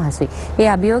ඉතාමත්ම අපහසුයි. ඒ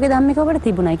අභියෝගය ධම්මික ඔබට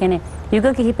තිබුණා. ඒ කියන්නේ යුග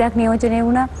කිහිපයක් නියෝජනය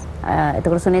වුණා.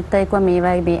 එතකොට සුනෙත් එක්ක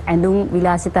මේ ඇඳුම්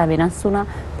විලාසිතා වෙනස් වුණා.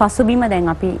 පසුබිම දැන්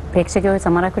අපි ප්‍රේක්ෂකයෝ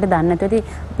සමහරක් විට දන්නේ නැති ඇති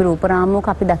අපි රූපරාමුවක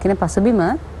අපි දකින පසුබිම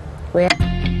ඔය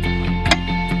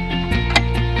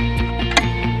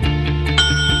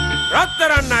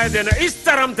රත්තරන් අය දෙන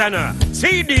ඉස්තරම් තන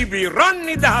CDB රන්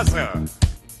නිදහස.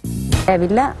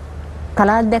 ඇවිල්ලා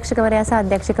කලා අධ්‍යක්ෂකවරයා සහ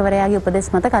අධ්‍යක්ෂකවරයාගේ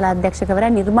උපදෙස් මත කලා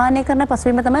අධ්‍යක්ෂකවරයා නිර්මාණය කරන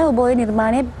පසුබිම තමයි ඔබ ඔය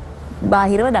නිර්මාණය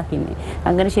බාහිරව දකින්නේ.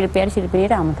 රංගන ශිල්පියාට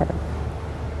ශිල්පිනියට අමතරව.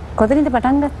 කොතනින්ද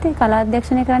පටන් ගත්තේ කලා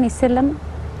අධ්‍යක්ෂණය කරන්න ඉස්සෙල්ලම?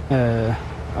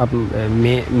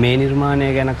 මේ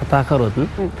නිර්මාණය ගැන කතා කරොත්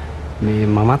මේ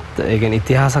මමත් ඒ කියන්නේ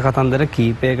ඉතිහාස කතන්දර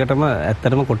කීපයකටම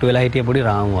ඇත්තටම කොටු වෙලා හිටිය පොඩි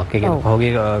රාමුවක්. ඒ කියන්නේ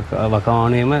පහුගිය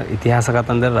වකවානුවේම ඉතිහාස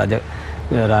කතන්දර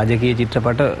රාජකීය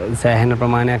චිත්‍රපට සෑහෙන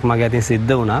ප්‍රමාණයක් මගේ අතින්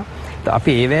සිද්ධ වුණා.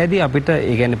 අපි ඒ වේදී අපිට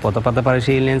ඒ කියන්නේ පොතපත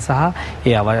පරිශීලනයෙන් සහ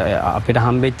ඒ අපිට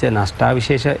හම්බෙච්ච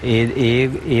නෂ්ටාවිශේෂ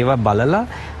ඒවා බලලා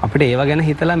අපිට ඒවා ගැන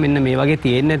හිතලා මෙන්න මේ වගේ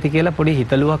තියෙන්නේ නැති කියලා පොඩි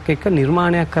හිතලුවක් එක්ක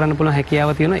නිර්මාණයක් කරන්න පුළුවන්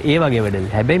හැකියාව තියෙන ඒ වගේ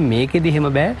වැඩද. හැබැයි මේකෙදි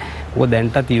එහෙම බෑ. ඔය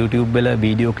දැන්ටත් YouTube වල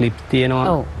වීඩියෝ ක්ලිප්ස්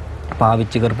තියෙනවා.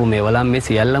 පාවිච්චි කරපු මේවලම් මේ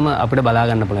සියල්ලම අපිට බලා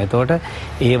ගන්න පුළුවන්. එතකොට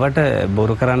ඒවට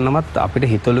බොරු කරන්නවත් අපිට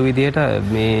හිතලු විදියට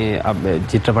මේ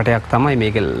චිත්‍රපටයක් තමයි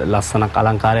මේක ලස්සනක්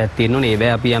අලංකාරයක් තියෙනෝනේ. ඒ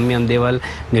බෑ අපි යම් දේවල්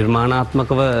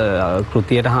නිර්මාණාත්මකව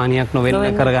කෘතියට හානියක්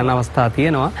නොවෙන්න කරගන්න අවස්ථා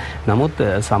තියෙනවා. නමුත්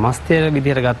සමස්තය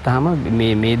විදියට ගත්තාම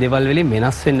මේ දේවල් වලින්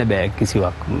වෙනස් වෙන්න බෑ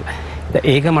කිසිවක්.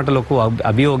 ඒක මට ලොකු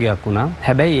අභියෝගයක් වුණා.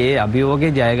 හැබැයි ඒ අභියෝගේ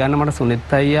ජය ගන්න මට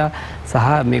සුනිත් අයියා සහ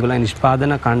මේගොල්ලන්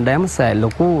නිෂ්පාදන කණ්ඩායම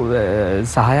ලොකු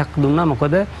සහායක් දුන්නා.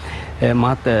 මොකද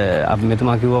මාත්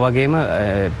මෙතුමා කිව්වා වගේම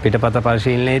පිටපත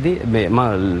පරිශීලනයේදී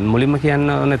මුලින්ම කියන්න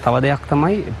ඕනේ තව දෙයක්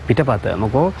තමයි පිටපත.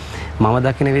 මොකෝ මම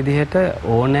දකින විදිහට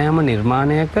ඕනෑම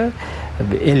නිර්මාණයක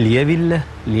ඒ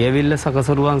ලියවිල්ල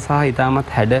සකසරුවන් සහ ඉතාමත්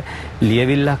හැඩ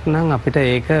ලියවිල්ලක් නම් අපිට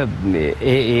ඒක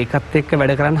ඒකත් එක්ක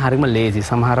වැඩ කරන්න හරිම ලේසි.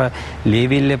 සමහර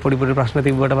ලියවිල්ලේ පොඩි ප්‍රශ්න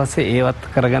තිබුණාට පස්සේ ඒවත්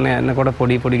කරගෙන යනකොට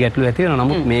පොඩි ගැටලු ඇති වෙනවා.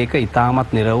 නමුත් මේක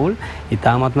ඉතාමත් නිර්වුල්,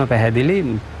 ඉතාමත්ම පැහැදිලි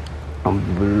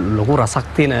ලොකු රසක්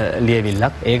තියෙන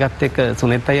ලියවිල්ලක්. ඒකත් එක්ක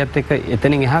සුනෙත් අයියත් එක්ක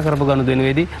එතනින් එහා කරපු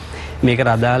ගනුදෙනුවේදී මේකට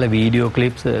අදාළ වීඩියෝ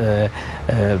ක්ලිප්ස්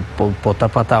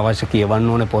පොතපත අවශ්‍ය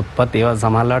කියවන්න ඕනේ පොත්පත් ඒවා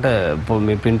සමහරලාට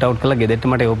මේ print out කරලා ගෙදරට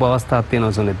මට එවපු අවස්ථාවක්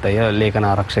තියෙනවා සුනිත් අයියා.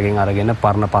 ලේඛන ආරක්ෂකෙන් අරගෙන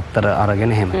පරණ පත්තර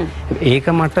අරගෙන එහෙම.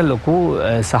 ඒක මට ලොකු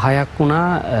සහායක් වුණා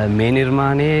මේ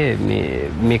නිර්මාණයේ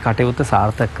මේ කටයුත්ත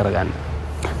සාර්ථක කරගන්න.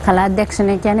 කලා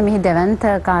අධ්‍යක්ෂණය කියන්නේ මෙහි දෙවන්ත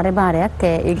කාර්යභාරයක්.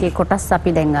 ඒකේ කොටස්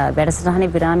අපි දැන් වැඩසටහනේ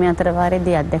විරාමයේ අතර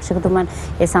වාරයේදී අධ්‍යක්ෂකතුමන්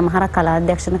ඒ සමහර කලා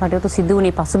අධ්‍යක්ෂණ කටයුතු සිදු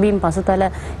වුණේ පසුබිම් පසුතල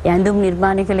ඇඳුම්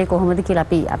නිර්මාණය කළේ කොහොමද කියලා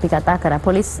අපි කතා කරා.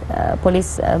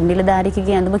 පොලිස්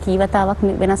නිලධාරිකගේ ඇඳුම කී වතාවක්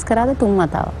වෙනස් කරාද? 3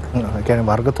 වතාවක්. ඒ කියන්නේ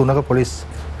වර්ග 3ක පොලිස්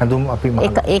ඇඳුම් අපි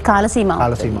ඒ කාල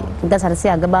සීමාව 1900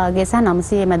 අගභාගයේ සහ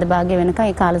 900 මැද භාගයේ වෙනකන්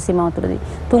ඒ කාල සීමාව තුළදී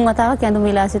 3 වතාවක් ඇඳුම්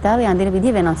විලාසිතාව යඳින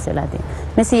විදිහ වෙනස් වෙලා තියෙනවා.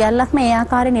 මේ සියල්ලක්ම ඒ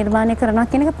ආකාරයෙන් නිර්මාණය කරනවා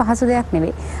කියන එක පහසු දෙයක්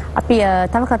නෙවෙයි. අපි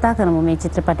තව කතා කරමු මේ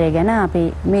චිත්‍රපටය ගැන අපි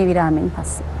මේ විරාමයෙන්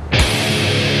පස්සේ.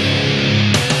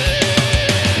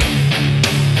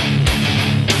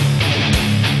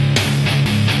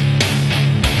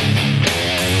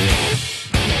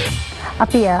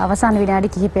 අපි අවසාන විනාඩි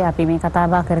කිහිපය අපි මේ කතා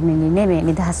බහ කරමින් ඉන්නේ මේ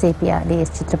නිදහසේ පියා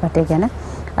DS චිත්‍රපටය ගැන.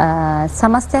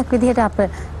 සමස්තයක් විදිහට අප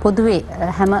පොදුවේ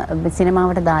හැම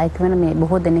සිනමාවට දායක වෙන මේ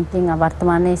බොහෝ දෙනෙක්ගෙන්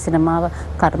වර්තමානයේ සිනමාව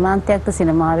කර්මාන්තයක්ද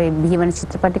සිනමාවේ බිහිවන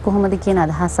චිත්‍රපටි කොහොමද කියන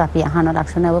අදහස අපි අහන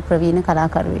ලක්ෂණව ප්‍රවීණ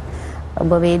කලාකරුවෙක්.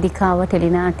 ඔබ වේදිකාව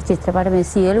ටෙලිනාට්‍ය චිත්‍රපට මේ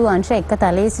සියලු අංශ එක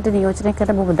තලයේ සිට නියෝජනය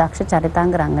කරන බොහෝ දක්ෂ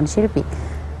චරිතාංග රංගන ශිල්පී.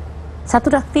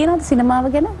 සතුටක් තියෙනවද සිනමාව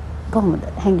ගැන? කොහොමද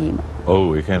හැඟීම? ඔව්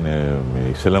ඒ කියන්නේ මේ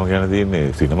ඉස්සෙල්ලාම කියන තියෙන්නේ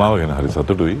සිනමාව ගැන හරි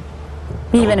සතුටුයි.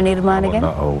 බිහි වෙන නිර්මාණ ගැන?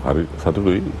 ඔව් හරි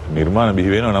සතුටුයි. නිර්මාණ බිහි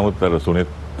වෙනවා. නමුත් අර සුනෙත්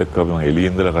එක්ක අපි මම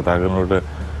එළියේ ඉඳලා කතා කරනකොට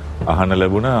අහන්න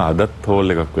ලැබුණා අදත්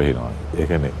හෝල් එකක් වෙහිනවා. ඒ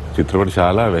කියන්නේ චිත්‍රපට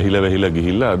ශාලාව වැහිලා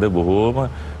ගිහිල්ලා අද බොහෝම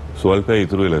ස්වල්පය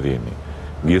ඉතුරු වෙලා තියෙන්නේ.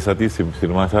 ගිය සතියේ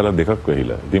සිනමා ශාලා දෙකක්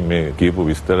වෙහිලා. ඉතින් මේ කියපු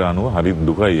විස්තර අනුව හරි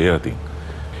දුකයි ඒ අතින්.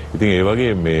 ඉතින් ඒ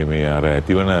වගේ මේ අර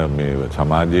ඇතිවන මේ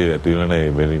සමාජයේ ඇතිවන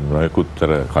මේ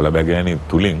නොයෙකුත්තර කලබගෑනි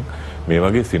තුලින් මේ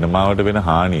වගේ සිනමාවට වෙන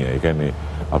හානිය. ඒ කියන්නේ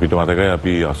අපිට මතකයි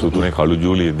අපි 83 කළු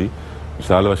ජූලියේදී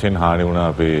විශාල වශයෙන් හානි වුණා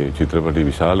අපේ චිත්‍රපටි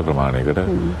විශාල ප්‍රමාණයකට.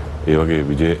 ඒ වගේ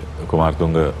විජේ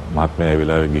කුමාරතුංග මහත්මයා ඒ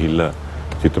වෙලාවේ ගිහිල්ලා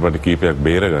චිත්‍රපටි කීපයක්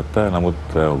බේරගත්තා. නමුත්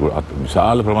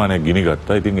විශාල ප්‍රමාණයක් ගිනි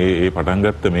ගත්තා. ඉතින් ඒ පටන්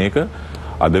ගත්ත මේක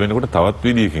අද වෙනකොට තවත්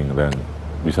විදියකින් දැන්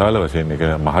විශාල වශයෙන් ඒක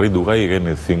මහරි දුකයි. ඒ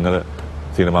කියන්නේ සිංහල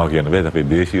සිනමාව කියන්නේ බෑ අපේ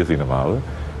දේශීය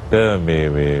සිනමාවට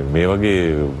මේ වගේ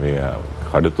මේ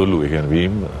කඩතොළු ඒ කියන්නේ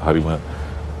වීම හරිම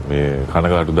මේ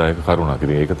කනගාටුදායක කරුණක්.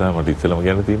 ඉතින් ඒක තමයි මට ඉස්සෙල්ලාම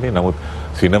කියන්න තියෙන්නේ. නමුත්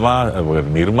සිනමා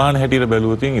නිර්මාණ හැටියට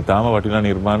බැලුවොත් ඊටාම වටිනා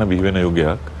නිර්මාණ බිහි වෙන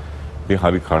යුගයක්. ඉතින්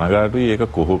හරි කනගාටුයි ඒක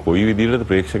කොයි විදිහටද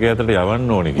ප්‍රේක්ෂකයා අතරට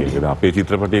යවන්න ඕනේ කියන එක. අපේ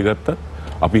චිත්‍රපටිය ගත්තත්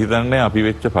අපි හිතන්නේ අපි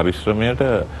වෙච්ච පරිශ්‍රමයට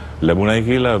ලැබුණයි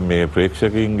කියලා මේ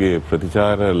ප්‍රේක්ෂකයින්ගේ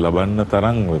ප්‍රතිචාර ලබන්න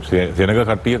තරම් සෙනග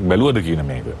කට්ටියක් බැලුවද කියන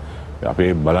මේක.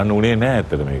 අපේ බලන්න උනේ නෑ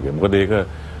ඇත්තට මේක. මොකද ඒක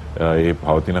ඒ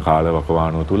පවතින කාල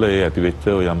වකවානුව තුළ ඒ ඇතිවෙච්ච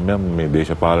යම් මේ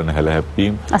දේශපාලන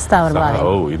හැලහැප්පීම් අස්ථාවරභාවය.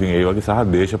 ඔව් ඉතින් ඒ වගේ සහ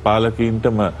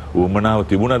දේශපාලකීන්ටම උවමනාව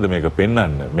තිබුණද මේක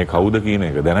පෙන්වන්න මේ කවුද කියන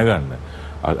එක දැනගන්න.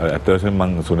 ඇත්ත වශයෙන්ම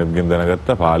මම සුනෙත්ගෙන්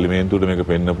දැනගත්තා පාර්ලිමේන්තුවට මේක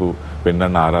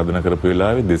පෙන්වන්න ආරාධනා කරපු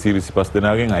වෙලාවේ 225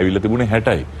 දෙනාගෙන් ඇවිල්ලා තිබුණේ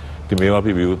 60යි. ඉතින් මේවා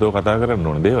අපි විවෘතව කතා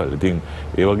කරන්න ඕන දේවල්. ඉතින්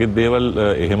ඒ වගේ දේවල්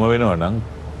එහෙම වෙනවා නම්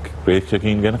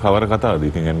ප්‍රේක්ෂකයින් ගැන කවර කතාවද?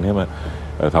 ඉතින් එහෙම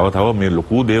තව මේ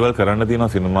ලොකු දේවල් කරන්න තියෙනවා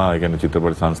සිනමා ඒ කියන්නේ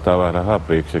චිත්‍රපට සංස්ථාව හරහා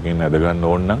ප්‍රේක්ෂකයින් ඇද ගන්න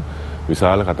ඕන නම්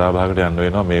විශාල කතාබහකට යන්න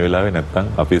වෙනවා මේ වෙලාවේ. නැත්තම්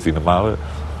අපේ සිනමාව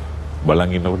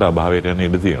බලන් ඉන්නකොට අභාවයට යන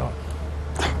ඉඩ තියෙනවා.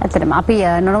 ඇත්තටම අපි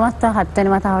නොනවත්තා 7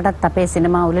 වෙනි වතාවටත් අපේ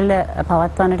සිනමා උළෙල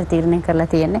පවත්වන්නට තීරණය කරලා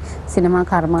තියෙන්නේ සිනමා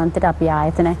කර්මාන්තයට අපි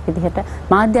ආයතනයක් විදිහට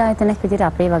මාධ්‍ය ආයතනයක් විදිහට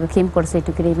අපේ වගකීම් කොටස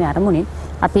ඉටු කිරීමේ අරමුණින්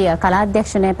අපි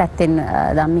කලාධ්‍යක්ෂණය පැත්තෙන්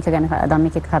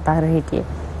ධම්මික කතා කර හිටියේ.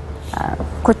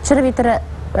 කොච්චර විතර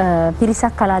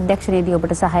පිරිසක් කලාධ්‍යක්ෂණයේදී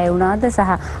ඔබට සහාය වුණාද සහ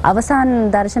අවසාන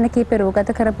දර්ශන කීපේ රූගත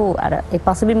කරපු අර ඒ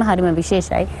පසුබිම හරිම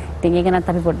විශේෂයි. ඉතින් ඒක ගැනත්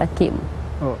අපි පොඩ්ඩක් කියමු.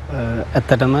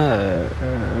 ඇත්තටම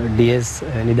DS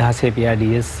නිදහසේ පියා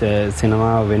DS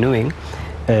සිනමා වෙනුවෙන්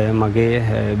මගේ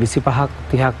 25ක්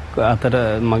 30ක් අතර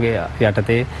මගේ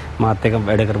යටතේ මාත් එක්ක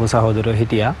වැඩ කරපු සහෝදරයෝ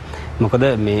හිටියා. මොකද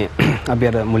මේ අපි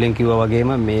අර මුලින් කිව්වා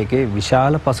වගේම මේකේ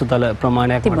විශාල පසුතල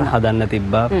ප්‍රමාණයක් මට හදන්න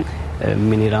තිබ්බා.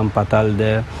 මිනිරම් පතල්ද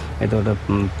එතකොට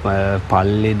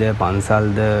පල්ලිද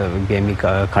පන්සල්ද ගෙමි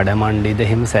කඩමණ්ඩිද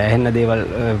එහෙම සෑහෙන දේවල්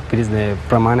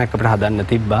ප්‍රමාණයක් අපිට හදන්න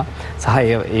තිබ්බා. සහ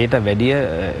ඒට වැඩිය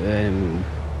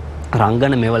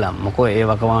රංගන මෙවලම් මොකෝ ඒ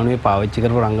වකවානුවේ පාවිච්චි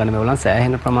කරපු රංගන මෙවලම්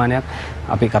සෑහෙන ප්‍රමාණයක්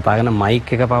අපි කතා කරන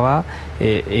මයික් එක පවා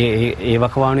ඒ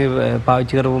වකවානුවේ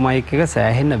පාවිච්චි කරපු මයික් එක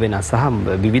සෑහෙන වෙනස් සහ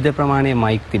විවිධ ප්‍රමාණයේ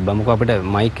මයික් තිබ්බා. මොකෝ අපිට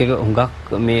මයික් එක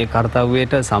හුඟක් මේ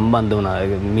කාර්යයට සම්බන්ධ වුණා.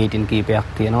 මීටින් කීපයක්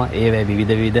තියෙනවා. ඒවැ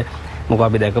විවිධ මොකෝ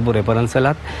අපි දැකපු රෙෆරන්ස්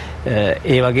වලත්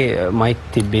ඒ වගේ මයික්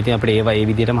තිබ්බේ. ඉතින් අපිට ඒවා ඒ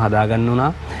විදිහටම හදාගන්න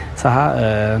උනා. සහ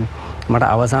මට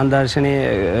අවසාන දර්ශනය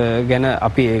ගැන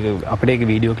අපිට ඒක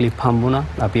වීඩියෝ ක්ලිප් හම්බුණා.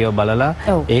 අපි ඒව බලලා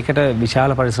ඒකට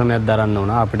විශාල පරිශ්‍රමයක් දරන්න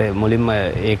වුණා. අපිට මුලින්ම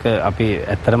ඒක අපි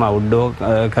ඇත්තටම අවුට්ඩෝර්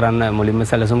කරන්න මුලින්ම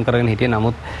සැලසුම් කරගෙන හිටියේ.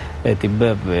 නමුත් තිබ්බ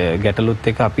ගැටලුත්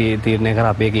එක්ක අපි තීරණය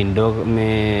කරා අපි ඒක ඉන්ඩෝර්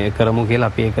මේ කරමු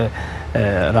කියලා. අපි ඒක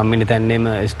රම්මිණි තැන්නේම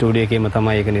ස්ටුඩියෝ එකේම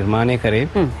තමයි ඒක නිර්මාණය කරේ.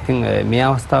 ඉතින් මේ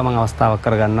අවස්ථාව මම අවස්ථාවක්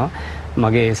කරගන්නවා.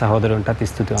 මගේ සහෝදරයන්ටත්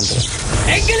ස්තුතිවන්ත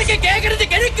වෙනවා.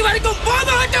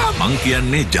 මං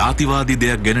කියන්නේ ජාතිවාදී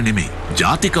දෙයක් ගැන නෙමෙයි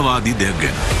ජාතිකවාදී දෙයක්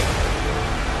ගැන.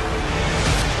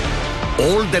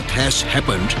 All that has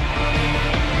happened,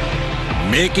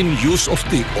 making use of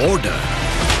the order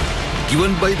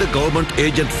given by the government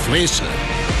agent Fraser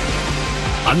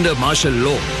under martial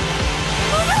law.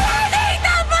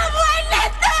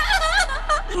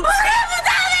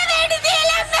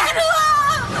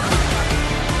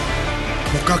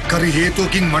 මොකක් හරි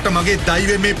හේතුවකින් මට මගේ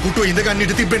දෛවයේ මේ පුටුව ඉඳගන්න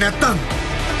ඉඩ තිබ්බේ නැත්තම්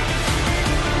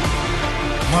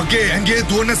මගේ ඇඟේ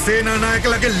දුවන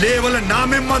සේනානායකලගේ ලේවල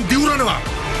නාමයෙන් මං දිවුරනවා.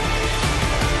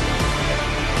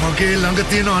 මගේ ළඟ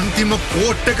තියෙන අන්තිම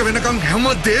කෝට් එක වෙනකන්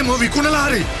හැමදේම විකුණලා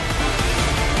හරි.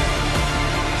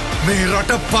 මේ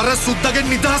රට පර සුද්දගෙන්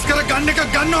නිදහස් කර ගන්න එක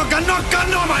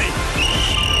ගන්නවමයි.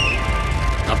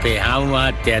 අපේ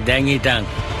හාමුදුරුවෝ දැන් හිටන්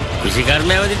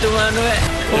කෘෂිකර්මවදිතුමා නොවේ.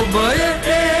 ඔබ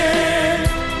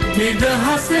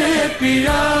නිදහසේ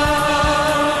පියා.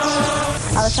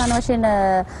 අවසාන වශයෙන්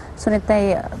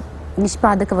සුනිතයි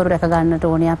නිෂ්පාදකවරු රැක ගන්නට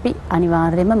ඕනේ අපි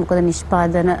අනිවාර්යයෙන්ම. මොකද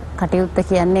නිෂ්පාදන කටයුත්ත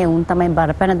කියන්නේ උන් තමයි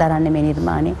බරපැන දරන්නේ මේ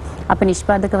නිර්මාණය. අපි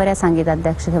නිෂ්පාදකවරයා සංගීත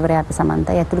අධ්‍යක්ෂකවරයා අපි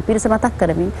සමන්තයි ඇතුළු පිරිස මතක්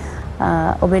කරමින්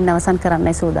ඔබෙන් අවසන්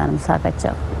කරන්නයි සූදානම්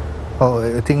සාකච්ඡාව. ඔව්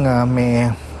ඉතින්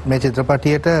මේ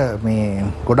චිත්‍රපටියට මේ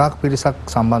ගොඩාක් පිරිසක්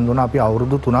සම්බන්ධ වුණා. අපි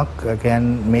අවුරුදු 3ක්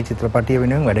කියන්නේ මේ චිත්‍රපටිය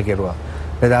වෙනුවෙන් වැඩ කෙරුවා.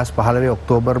 2015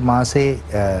 ඔක්තෝබර් මාසේ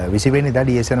 20 වෙනිදා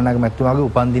ඩීඑස්.එන්.නග මැතිතුමාගේ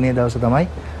උපන්දිනයේ දවස තමයි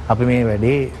අපි මේ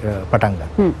වැඩේ පටන්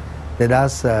ගත්තේ.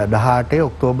 2018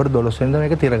 ඔක්තෝබර් 12 වෙනිදා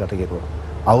මේක තිරගත කෙරුවා.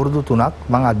 අවුරුදු 3ක්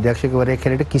මම අධ්‍යක්ෂකවරයෙක්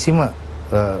හැටියට කිසිම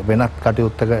වෙනත්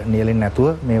කටයුත්තක නියැලෙන්නේ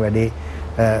නැතුව මේ වැඩේ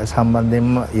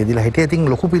සම්බන්ධයෙන්ම යෙදিলা හිටියේ. ඉතින්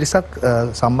ලොකු පිරිසක්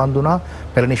සම්බන්ධ වුණා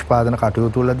පෙර නිෂ්පාදන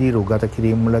කටයුතු වලදී, රූගත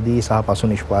කිරීම වලදී සහ පසු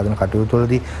නිෂ්පාදන කටයුතු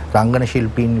වලදී. රංගන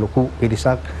ශිල්පීන් ලොකු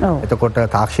පිරිසක්, එතකොට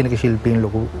තාක්ෂණික ශිල්පීන්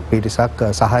ලොකු පිරිසක්,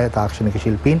 සහාය තාක්ෂණික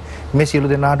ශිල්පීන්. මේ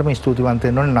සියලු දෙනාටම ස්තුතිවන්ත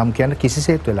වෙන්න ඕනේ. නම් කියන්න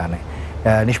කිසිසේත් වෙලා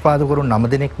නැහැ. නිෂ්පාදකවරුන්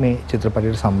 9 දෙනෙක් මේ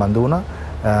චිත්‍රපටයට සම්බන්ධ වුණා.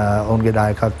 ඔවුන්ගේ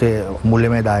දායකත්වයේ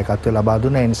මුල්‍යමය දායකත්වය ලබා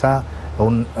දුන්නා. ඒ නිසා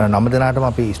ඔවුන් 9 දෙනාටම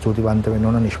අපි ස්තුතිවන්ත වෙන්න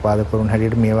ඕන. නිෂ්පාදකවරුන්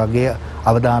හැටියට මේ වගේ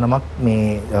අවදානමක්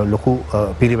මේ ලොකු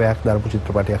පිරිවැයක් දරපු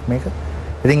චිත්‍රපටයක් මේක.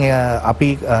 ඉතින් අපි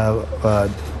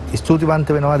ස්තුතිවන්ත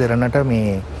වෙනවා දෙරණට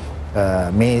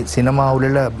මේ සිනමා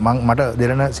උළෙල මට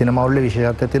දෙරණ සිනමා උළෙල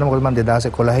විශේෂත්වයක් තියෙනවා. මොකද මම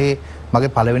 2011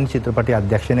 මගේ පළවෙනි චිත්‍රපටය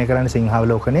අධ්‍යක්ෂණය කරන්නේ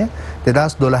සිංහාවලෝකනය.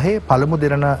 2012 පළමු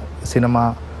දෙරණ සිනමා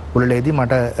උළෙලේදී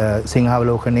මට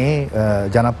සිංහාවලෝකනයේ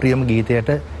ජනප්‍රියම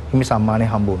ගීතයට හිමි සම්මානය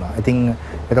හම්බ වුණා. ඉතින්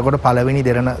එතකොට පළවෙනි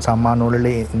දෙරණ සම්මාන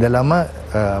උළෙලේ ඉඳලම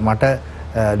මට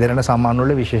දෙරණ සම්මාන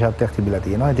උළෙලේ විශේෂත්වයක් තිබිලා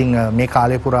තියෙනවා. ඉතින් මේ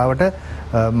කාලය පුරාවට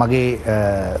මගේ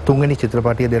තුන්වෙනි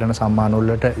චිත්‍රපටිය දෙරණ සම්මාන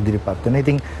උළෙලට ඉදිරිපත් වෙන.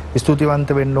 ඉතින්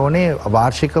ස්තුතිවන්ත වෙන්න ඕනේ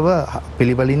වාර්ෂිකව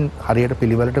පිළිවෙලින් හරියට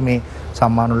පිළිවෙලට මේ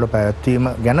සම්මාන උළෙල පැවැත්වීම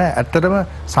ගැන. ඇත්තටම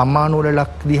සම්මාන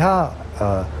උළෙලක් දිහා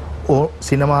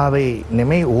සිනමාවේ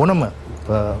නෙමෙයි ඕනම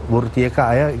වෘත්තියක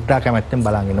අය ඉඩා කැමැත්තෙන්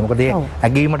බලන් ඉන්නවා. මොකද ඒ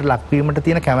ඇගීමට ලක්වීමට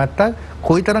තියෙන කැමැත්ත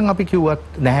කොයිතරම් අපි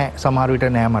කිව්වත් නැහැ. සමහර විට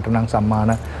නෑ මට නම්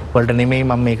සම්මාන වලට නෙමෙයි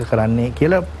මම මේක කරන්නේ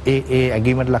කියලා ඒ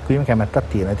ඇගීමට ලක්වීම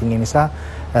කැමැත්තක් තියෙනවා. ඉතින් ඒ නිසා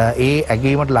ඒ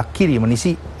ඇගීමට ලක් කිරීම,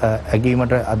 නිසි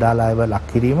ඇගීමට අදාළ අයව ලක්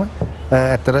කිරීම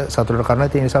ඇත්තට සතුටට කරනවා.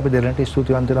 ඒ නිසා අපි දෙරණට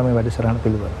ස්තුතිවන්ත වෙනවා මේ වැඩසටහන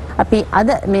පිළිබඳව. අපි අද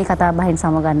මේ කතා බහින්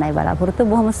සමගන්නයි බලාපොරොත්තු.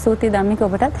 බොහොම ස්තුතියි ධම්මික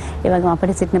ඔබටත්. ඒ වගේම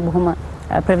අපිට සිටින බොහොම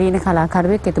ප්‍රවීණ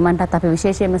කලාකරුවෙක් එතුමන්ටත් අපි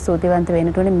විශේෂයෙන්ම ස්තුතිවන්ත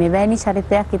වෙන්නට ඕනේ. මෙවැනි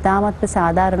චරිතයක් ඉතාමත්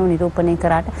සාධාරණව නිරූපණය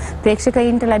කරාට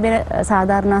ප්‍රේක්ෂකයින්ට ලැබෙන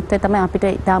සාධාරණත්වය තමයි අපිට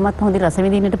ඉතාමත් හොඳින් රස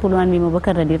විඳින්නට පුළුවන් වීම ඔබ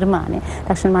කරන නිර්මාණය.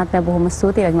 ලක්ෂණ මහත්මයා බොහොම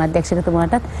ස්තුතියි. වගේම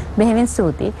අධ්‍යක්ෂකතුමාටත් බෙහෙවින්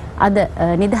ස්තුතියි. අද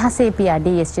නිදහසේ පියා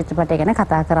ඩීඑස් චිත්‍රපටය ගැන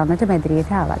කතා කරන්නට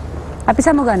මැදිරියට ආවත්. අපි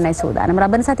සමුගන්නයි සූදානම්.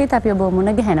 රබන් සතියේත් අපි ඔබ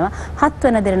මුණ ගැහෙනවා 7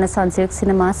 වන දෙරණ සංසයුක්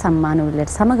සිනමා සම්මාන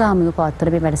උළෙලට සමගාමීව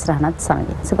පවත්වන මේ වැඩසටහනත්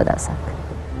සමගින්. සුබ දවසක්.